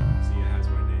 Oh, yeah. See, it has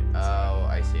my name inside. Oh,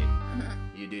 I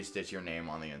see. You do stitch your name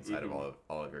on the inside of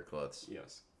all of your clothes.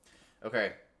 Yes.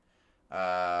 Okay.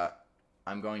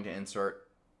 I'm going to insert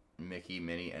Mickey,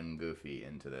 Minnie, and Goofy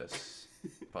into this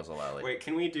Puzzle Alley. Wait,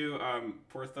 can we do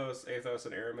Porthos, Athos,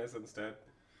 and Aramis instead?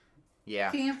 Yeah.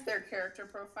 Looking up their character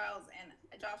profiles, and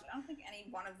Josh, I don't think any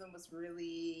one of them was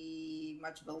really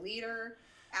much of a leader.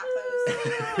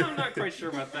 Athos. I'm not quite sure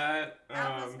about that.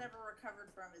 Athos never recovered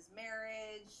from his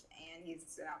marriage, and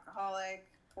he's an alcoholic.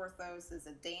 Porthos is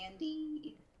a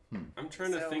dandy. I'm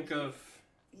trying to So think of.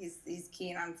 He's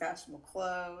keen on fashionable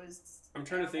clothes. I'm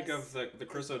trying to think of Aramis the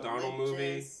Chris is O'Donnell movie.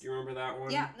 religious. Do you remember that one?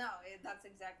 Yeah, no, that's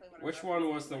exactly what. Which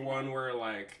one was the one where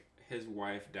like his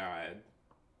wife died?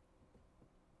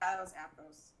 That was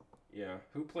Athos. Yeah.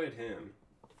 Who played him?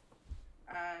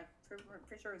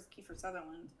 Pretty sure it was Kiefer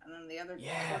Sutherland, and then the other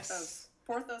Yes.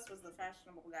 Porthos was the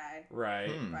fashionable guy, Right.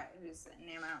 right? Whose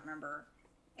name I don't remember.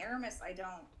 Aramis, I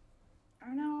don't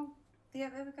know. The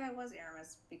other guy was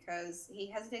Aramis because he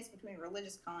hesitates between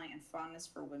religious calling and fondness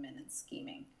for women and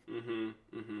scheming.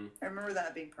 I remember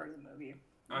that being part of the movie.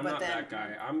 I'm But not then, that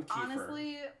guy. I'm Kiefer.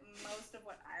 Honestly, most of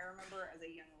what I remember as a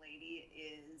young lady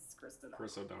is Chris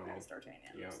O'Donnell. As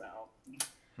D'Artagnan. Yeah. So,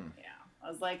 yeah, I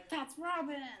was like, that's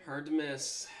Robin. Hard to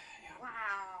miss.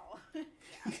 Wow.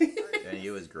 And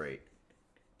he was great.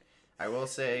 I will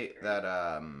say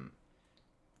that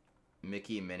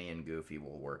Mickey, Minnie, and Goofy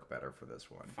will work better for this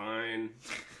one. Fine.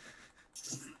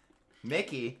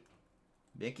 Mickey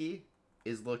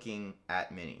is looking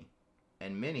at Minnie,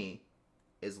 and Minnie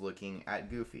is looking at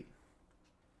Goofy.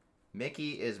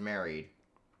 Mickey is married,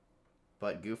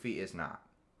 but Goofy is not.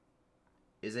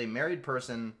 Is a married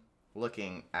person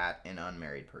looking at an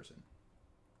unmarried person?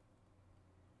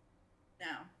 No.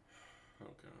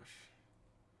 Oh gosh.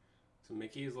 So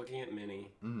Mickey is looking at Minnie.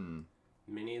 Mm-hmm.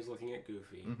 Minnie is looking at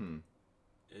Goofy. Mm-hmm.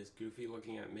 Is Goofy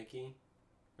looking at Mickey?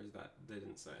 Or is that they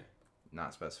didn't say?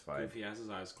 Not specified. Goofy has his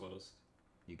eyes closed.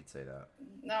 You could say that.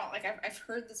 No, like I've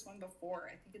heard this one before.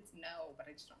 I think it's no, but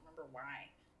I just don't remember why.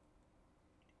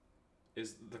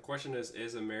 The question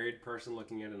is a married person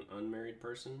looking at an unmarried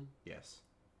person? Yes.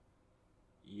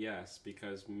 Yes,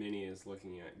 because Minnie is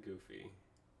looking at Goofy.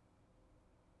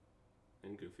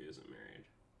 And Goofy isn't married.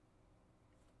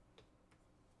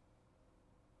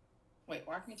 Wait,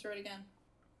 walk me through it again.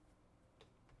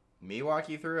 Me walk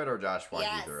you through it, or Josh walk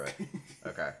Yes. you through it?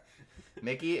 Okay.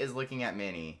 Mickey is looking at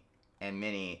Minnie, and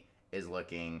Minnie is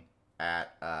looking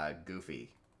at Goofy.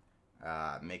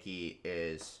 Mickey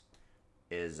is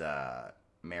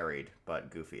married,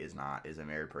 but Goofy is not. Is a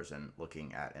married person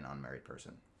looking at an unmarried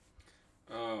person.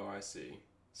 Oh, I see.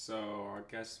 So I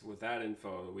guess with that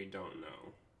info, we don't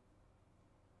know.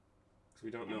 Because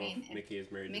we don't know if Mickey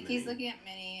is married Mickey's to Minnie. looking at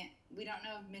Minnie. We don't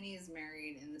know if Minnie is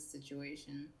married in this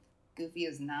situation. Goofy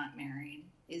is not married.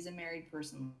 Is a married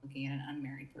person looking at an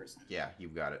unmarried person? Yeah,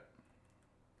 you've got it.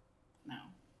 No.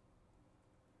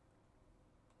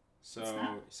 So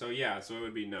it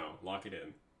would be no. Lock it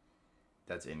in.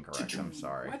 That's incorrect. I'm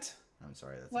sorry. What? I'm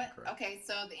sorry. That's What? incorrect. Okay,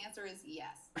 so the answer is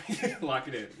yes. Lock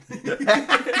it in.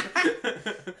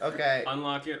 Okay.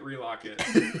 Unlock it, relock it.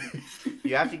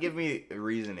 You have to give me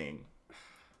reasoning.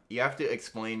 You have to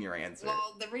explain your answer.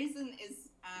 Well, the reason is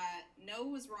no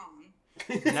was wrong.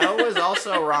 No was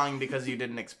also wrong because you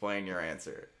didn't explain your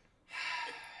answer.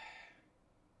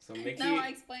 So Mickey. No, I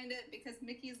explained it because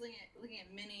Mickey's looking at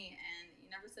Minnie, and you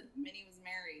never said Minnie was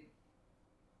married.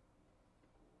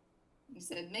 You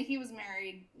said Mickey was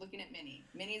married, looking at Minnie.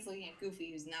 Minnie's looking at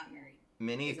Goofy, who's not married.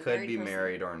 Minnie Is a could married be person.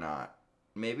 married or not.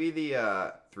 Maybe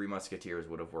the Three Musketeers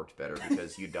would have worked better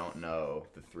because you don't know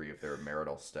the three of their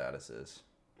marital statuses.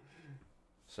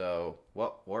 So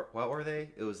what were they?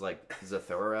 It was like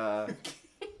Zathura,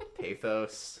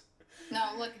 Pathos.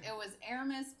 No, look, it was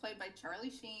Aramis, played by Charlie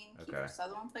Sheen. Okay. Kiefer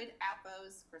Sutherland played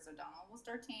Athos. Chris O'Donnell was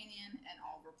D'Artagnan, and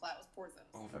Oliver Platt was Porthos.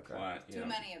 Oliver Okay. Platt, yeah. Too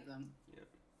many of them.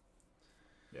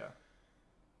 Yeah.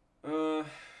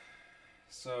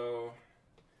 So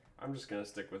I'm just gonna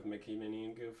stick with Mickey, Minnie,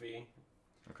 and Goofy.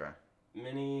 Okay.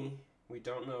 Minnie, we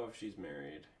don't know if she's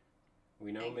married.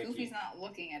 We know Hey, Mickey. Goofy's not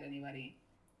looking at anybody.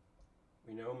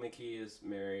 We know Mickey is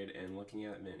married and looking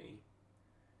at Minnie.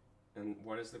 And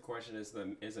what is the question?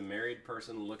 Is a married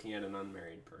person looking at an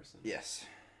unmarried person? Yes.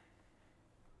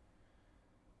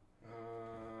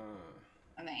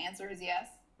 And the answer is yes.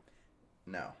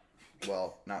 No.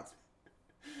 Well, not.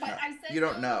 But No, I said you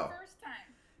don't no know. the first time.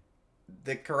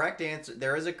 The correct answer.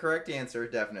 There is a correct answer,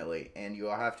 definitely, and you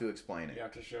will have to explain it. You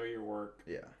have to show your work.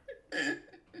 Yeah.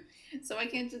 So I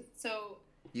can't just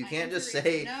You my can't just answer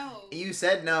is say. no. You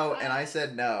said no, and I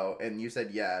said no, and you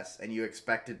said yes, and you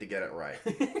expected to get it right.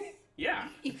 Yeah.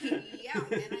 Yeah,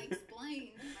 and I explained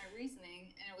my reasoning,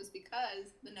 and it was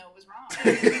because the no was wrong.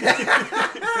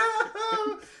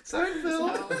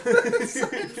 Seinfeld.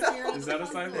 Seinfeld. Is that a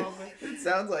Seinfeld thing? It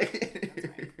sounds like.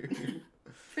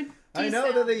 Pretty I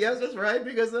know that the yes sound. was right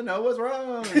because the no was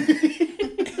wrong.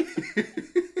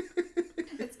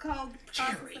 It's called Jerry,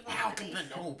 process of how can the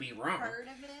elimination. no be wrong? Heard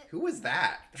of it? Who was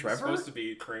that? It's Trevor? supposed to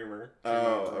be Kramer.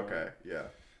 Oh, okay, yeah.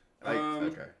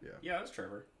 Okay, yeah. Yeah, that's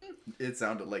Trevor. It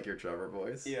sounded like your Trevor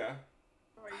voice. Yeah.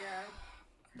 Oh yeah.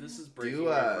 This is breaking Do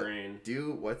my brain.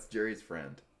 what's Jerry's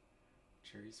friend?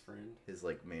 Jerry's friend? His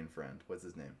like main friend. What's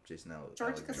his name? Jason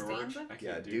George Alexander. Costanza? George? I can't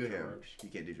Yeah, do do him. George. You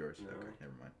can't do George. No. Okay,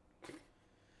 never mind.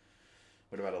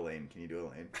 What about Elaine? Can you do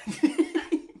Elaine?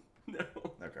 No.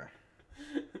 Okay.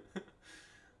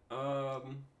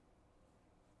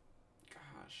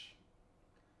 Gosh.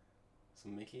 So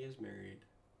Mickey is married.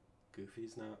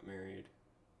 Goofy's not married.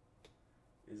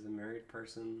 Is a married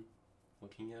person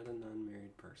looking at an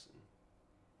unmarried person?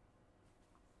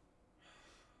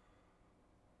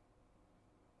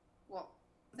 Well,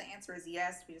 the answer is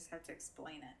yes. We just have to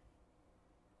explain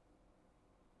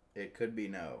it. It could be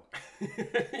no.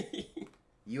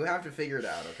 You have to figure it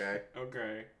out, okay?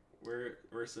 Okay.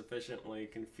 We're sufficiently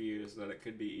confused that it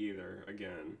could be either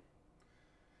again.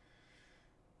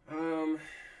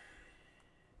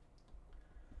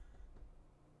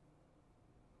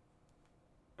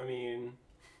 I mean,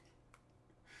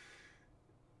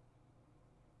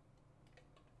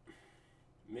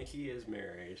 Mickey is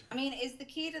married. I mean, is the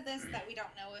key to this that we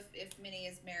don't know if Minnie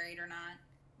is married or not?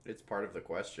 It's part of the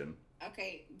question.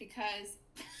 Okay, because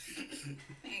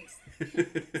thanks.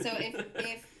 So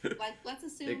if like let's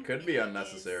assume It could be Minnie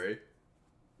unnecessary.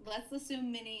 let's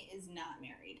assume Minnie is not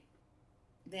married.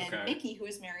 Then Okay. Mickey, who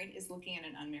is married, is looking at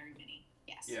an unmarried Minnie.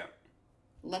 Yes. Yeah.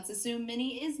 Let's assume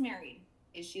Minnie is married.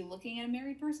 Is she looking at a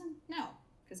married person? No,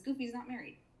 because Goofy's not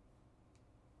married.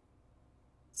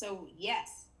 So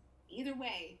yes, either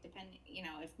way, depending,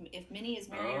 if Minnie is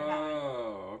married or not,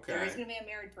 Oh, there is okay. going to be a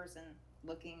married person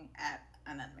looking at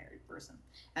an unmarried person.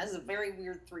 That is a very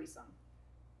weird threesome.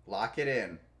 Lock it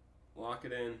in. Lock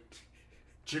it in.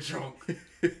 Cha-chunk.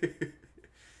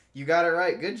 You got it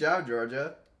right. Good job,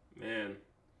 Georgia. Man,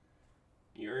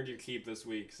 you earned your keep this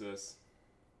week, sis.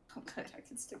 Oh, good, I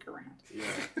can stick around. Yeah.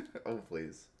 Oh,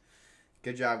 please.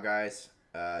 Good job, guys.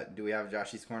 Do we have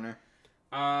Joshy's Corner?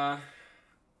 Not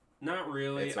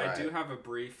really. It's I alright. do have a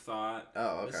brief thought.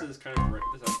 Oh, okay. This episode is kind of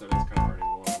already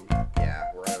long. Yeah,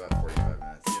 we're at about 45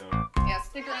 minutes. Yeah. Yeah,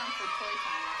 stick around for toy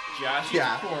time. Josh's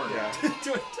Yeah, corner. yeah.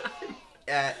 Toy time.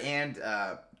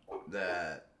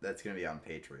 That's going to be on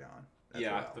Patreon. as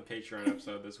Yeah, well. the Patreon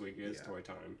episode this week is Yeah. Toy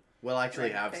Time. We'll actually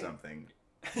Right, have okay. something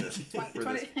for this Your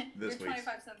week's. 25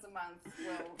 cents a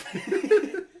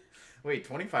month will. Wait,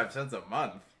 25 cents a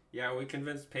month? Yeah, we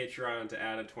convinced Patreon to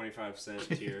add a 25-cent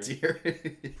tier. Dear.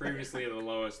 Previously, the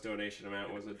lowest donation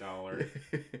amount was $1.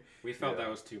 We felt Yeah. that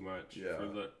was too much Yeah. for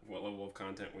what level of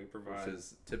content we provide. Which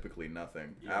is typically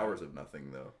nothing. Yeah. Hours of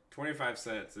nothing, though. 25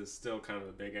 cents is still kind of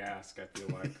a big ask, I feel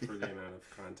like, for the amount of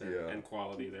content Yeah. and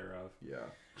quality thereof. Yeah.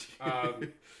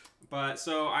 But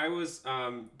so I was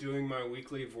doing my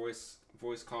weekly voice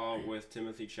call with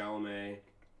Timothy Chalamet,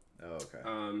 Oh,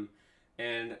 okay.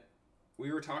 and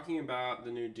we were talking about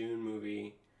the new Dune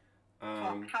movie.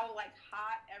 how like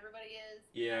hot everybody is.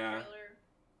 in that Yeah. trailer.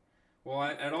 Well,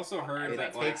 I'd also heard It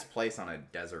that takes place on a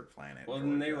desert planet. well, Georgia.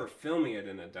 then they were filming it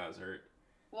in a desert,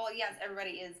 Well, yes,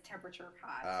 everybody is temperature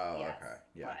hot. Oh, yes, okay.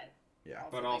 Yeah. Yeah.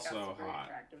 But they got also some very hot.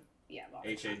 attractive- Yeah, well,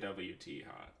 HAWT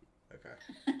hot. Okay.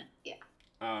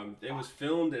 It was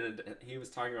filmed he was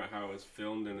talking about how it was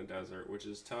filmed in a desert, which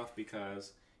is tough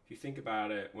because if you think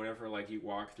about it, whenever like you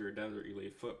walk through a desert, you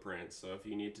leave footprints. So if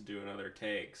you need to do another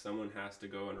take, someone has to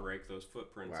go and rake those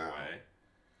footprints Wow. away.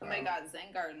 Somebody got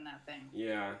Zengarde in that thing.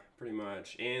 Yeah, pretty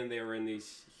much. And they were in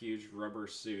these huge rubber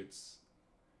suits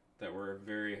that were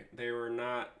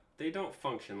they don't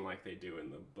function like they do in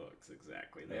the books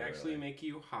exactly. They Oh, actually really? make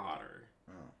you hotter.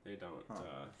 Oh. They don't.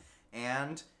 Huh.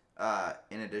 And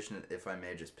In addition, if I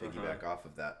may just piggyback off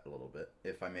of that a little bit,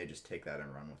 if I may just take that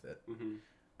and run with it.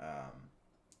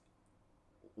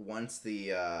 Once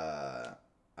the, I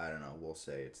don't know, we'll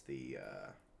say it's the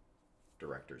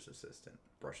director's assistant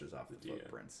brushes off the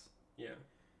footprints. Yeah.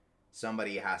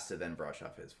 Somebody has to then brush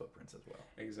off his footprints as well.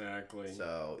 Exactly.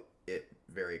 So it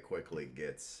very quickly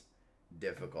gets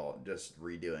difficult just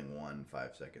redoing one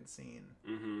 5-second scene.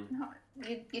 No,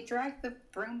 you drag the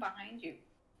broom behind you,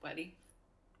 buddy.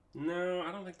 No,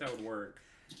 I don't think that would work.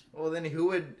 Well, then who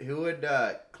would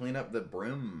clean up the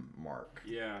broom mark?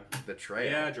 Yeah. The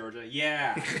trail. Yeah, Georgia.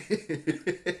 Yeah.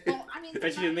 Well, I mean,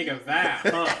 Bet you didn't think of that,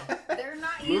 huh? They're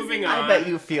not Moving using on. I bet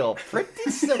you feel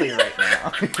pretty silly right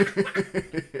now.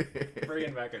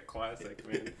 Bringing back a classic,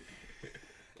 man.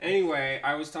 Anyway,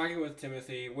 I was talking with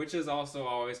Timothy, which is also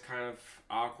always kind of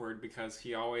awkward because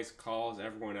he always calls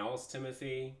everyone else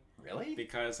Timothy. Really?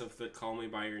 Because of the Call Me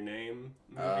By Your Name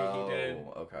movie he did.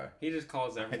 Okay. He just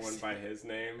calls everyone by his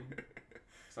name.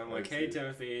 So I'm like, hey,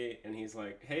 Timothy. And he's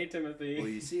like, hey, Timothy. Well,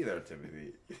 you see there,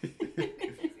 Timothy.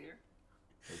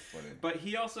 That's funny. But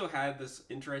he also had this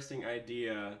interesting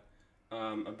idea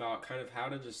about kind of how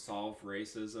to just solve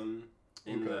racism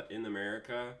in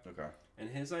America. Okay. And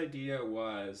his idea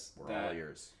was We're that all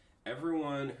yours.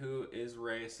 everyone who is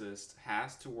racist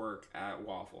has to work at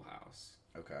Waffle House.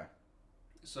 Okay.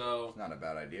 So, It's not a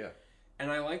bad idea.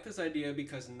 and I like this idea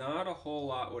because not a whole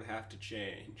lot would have to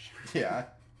change. Yeah.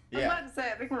 I'm Yeah. about to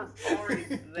say, I think we're already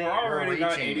there. We're already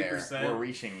about reaching 80%. there. We're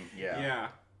reaching, Yeah.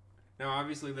 Now,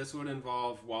 obviously, this would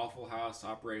involve Waffle House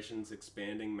operations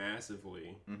expanding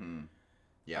massively. Mm-hmm.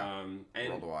 Yeah. And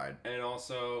Worldwide. and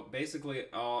also, basically,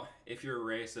 if you're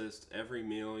a racist, every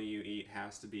meal you eat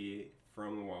has to be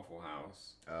from the Waffle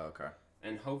House. Oh, okay.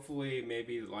 And hopefully,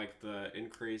 maybe like the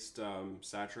increased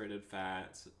saturated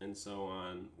fats and so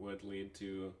on would lead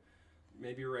to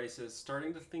maybe racists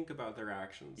starting to think about their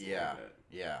actions a Yeah. little bit.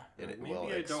 Yeah.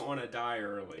 Maybe I don't want to die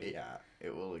early. Yeah.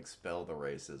 It will expel the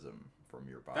racism from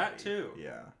your body. That too.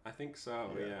 Yeah. I think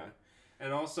so, Yeah. yeah.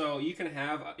 And also, you can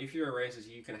have, if you're a racist,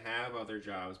 you can have other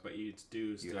jobs, but you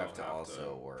do still have to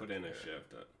also work put in a there.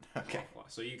 shift at Okay. Waffle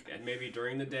House. So you and maybe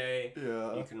during the day,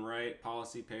 Yeah. you can write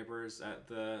policy papers at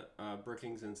the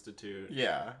Brookings Institute.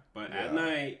 Yeah. But Yeah. at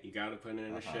night, you got to put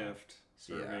in a Uh-huh. shift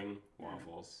serving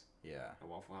waffles Yeah. at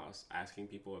Waffle House, asking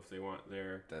people if they want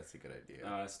their That's a good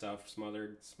idea. stuff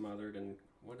smothered, and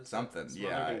what is Something. It? Yeah.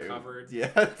 Smothered and covered. Yeah.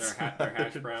 Their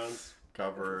hash browns.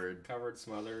 Covered.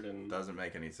 Smothered, and Doesn't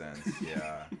make any sense.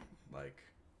 Yeah.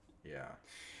 Yeah.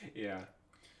 yeah.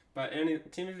 But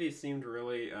Timothy seemed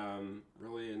really,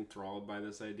 really enthralled by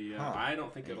this idea. Huh. I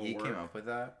don't think it'll He work. came up with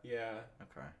that? Yeah.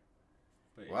 Okay.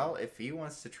 But yeah. Well, if he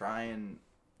wants to try and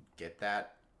get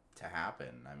that to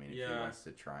happen, I mean, if he Yeah. wants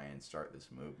to try and start this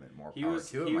movement, more he power was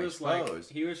to he him, I was like suppose.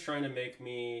 he was trying to make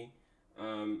me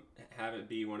have it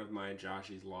be one of my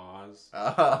Joshy's laws.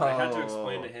 Oh. I had to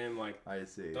explain to him like I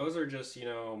see. those are just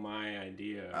my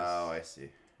ideas. Oh, I see.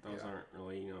 Those yeah. aren't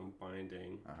really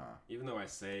binding. Uh-huh. Even though I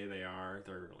say they are,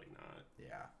 they're really not.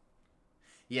 Yeah.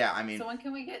 Yeah, I mean... So when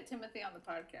can we get Timothy on the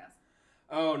podcast?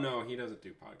 Oh no, he doesn't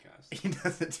do podcasts. He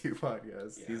doesn't do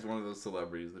podcasts. Yeah. He's one of those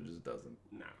celebrities that just doesn't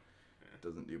No.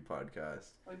 do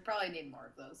podcasts. We probably need more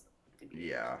of those.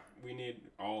 Yeah. We need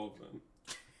all of them.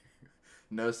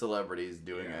 No celebrities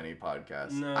doing Yeah. any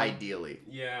podcasts. No. Ideally.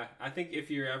 Yeah, I think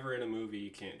if you're ever in a movie, you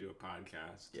can't do a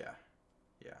podcast. Yeah.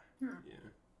 Yeah. Yeah.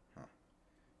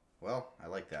 Well, I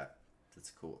like that.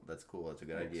 That's cool. That's cool. That's a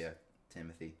good Thanks. idea,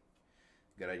 Timothy.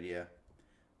 Good idea.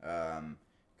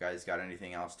 Guys, got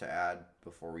anything else to add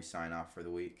before we sign off for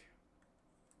the week?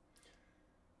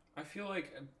 I feel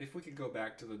like if we could go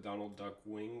back to the Donald Duck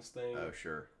wings thing, Oh,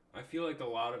 sure. I feel like a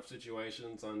lot of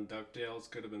situations on DuckTales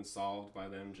could have been solved by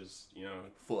them just,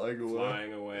 Flying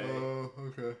flying away. Oh,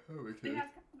 okay. That makes They sense.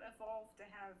 have to evolve to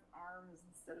have arms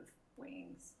instead of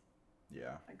wings.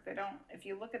 Yeah. Like they don't. If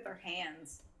you look at their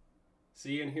hands,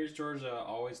 See, and here's Georgia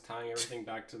always tying everything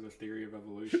back to the theory of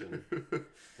evolution,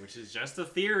 which is just a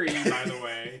theory, by the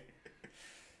way.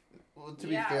 Well, to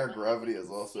Yeah, be fair, let gravity me is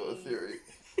also a see. theory.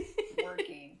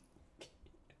 working.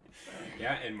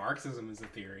 Yeah, and Marxism is a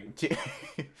theory.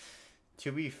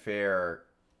 To be fair,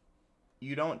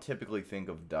 you don't typically think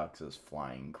of ducks as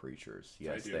flying creatures.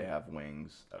 Yes, do. they have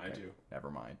wings. I Okay, do.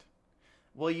 Never mind.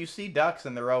 Well, you see ducks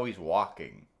and they're always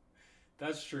walking.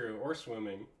 That's true, or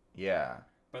swimming. Yeah.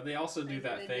 But they also do Maybe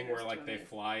that they thing do where like they swimming.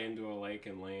 fly into a lake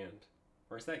and land.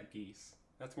 Or is that geese?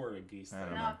 That's more of a geese I thing.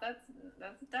 don't No, know.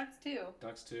 that's ducks too.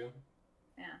 Ducks too?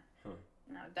 Yeah. Huh.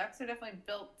 No, ducks are definitely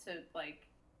built to like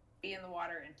be in the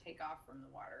water and take off from the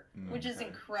water, which is Okay.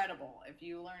 incredible. If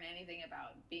you learn anything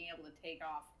about being able to take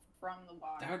off from the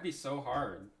water, That would be so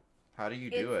hard. How do you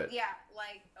do it? Yeah,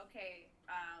 like, okay,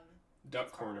 Duck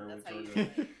it's hard. corner with That's how you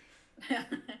Georgia. do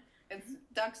it. It's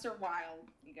ducks are wild,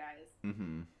 you guys.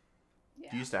 Mm-hmm. Yeah.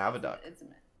 You used to have a duck, It's a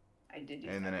myth. I did. Used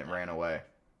and to then have it a duck. ran away.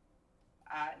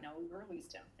 No, we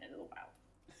released him into the wild.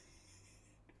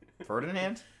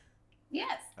 Ferdinand?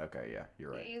 Yes. Okay, yeah,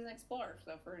 you're right. He's an explorer,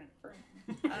 so for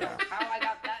I don't know how I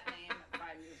got that name at 5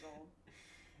 years old.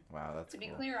 Wow, that's To be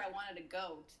cool. clear, I wanted a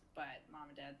goat, but mom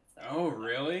and dad said. Oh,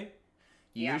 really?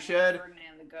 You Yeah, should.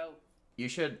 Ferdinand the goat. You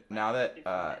should now that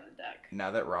Ferdinand the duck.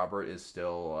 now that Robert is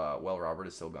still Robert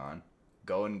is still gone.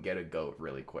 Go and get a goat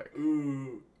really quick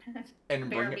Ooh. and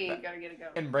bring BRB, it back. gotta get a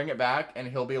goat. And bring it back, and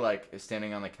he'll be like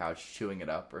standing on the couch chewing it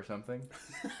up or something.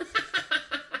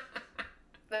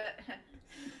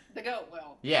 The goat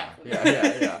will. Yeah.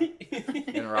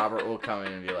 And Robert will come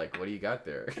in and be like, "What do you got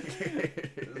there?"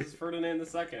 This is Ferdinand the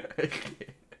Second.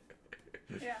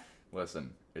 Yeah.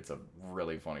 Listen, it's a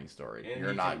really funny story. And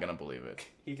You're he not can- gonna believe it.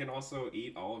 He can also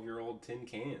eat all of your old tin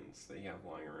cans that you have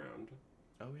lying around.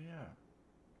 Oh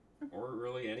yeah. Or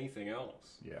really anything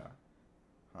else. Yeah.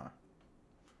 Huh.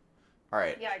 All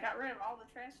right. Yeah, I got rid of all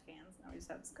the trash cans. Now we just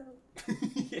have this goat.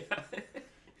 Yeah.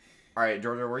 All right,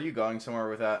 Georgia, were you going somewhere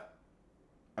with that?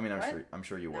 I mean, What? I'm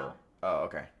sure you were. No. Oh,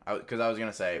 okay. Because I was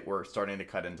gonna say we're starting to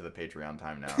cut into the Patreon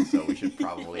time now, so we should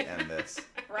probably end this.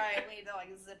 Right, we need to like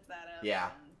zip that up. Yeah.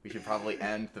 and We should probably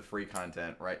end the free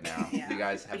content right now. Yeah. You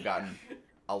guys have gotten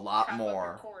a lot chop up your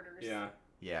more. quarters. Yeah.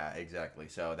 Yeah, exactly.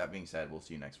 So that being said, we'll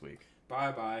see you next week.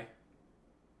 Bye-bye.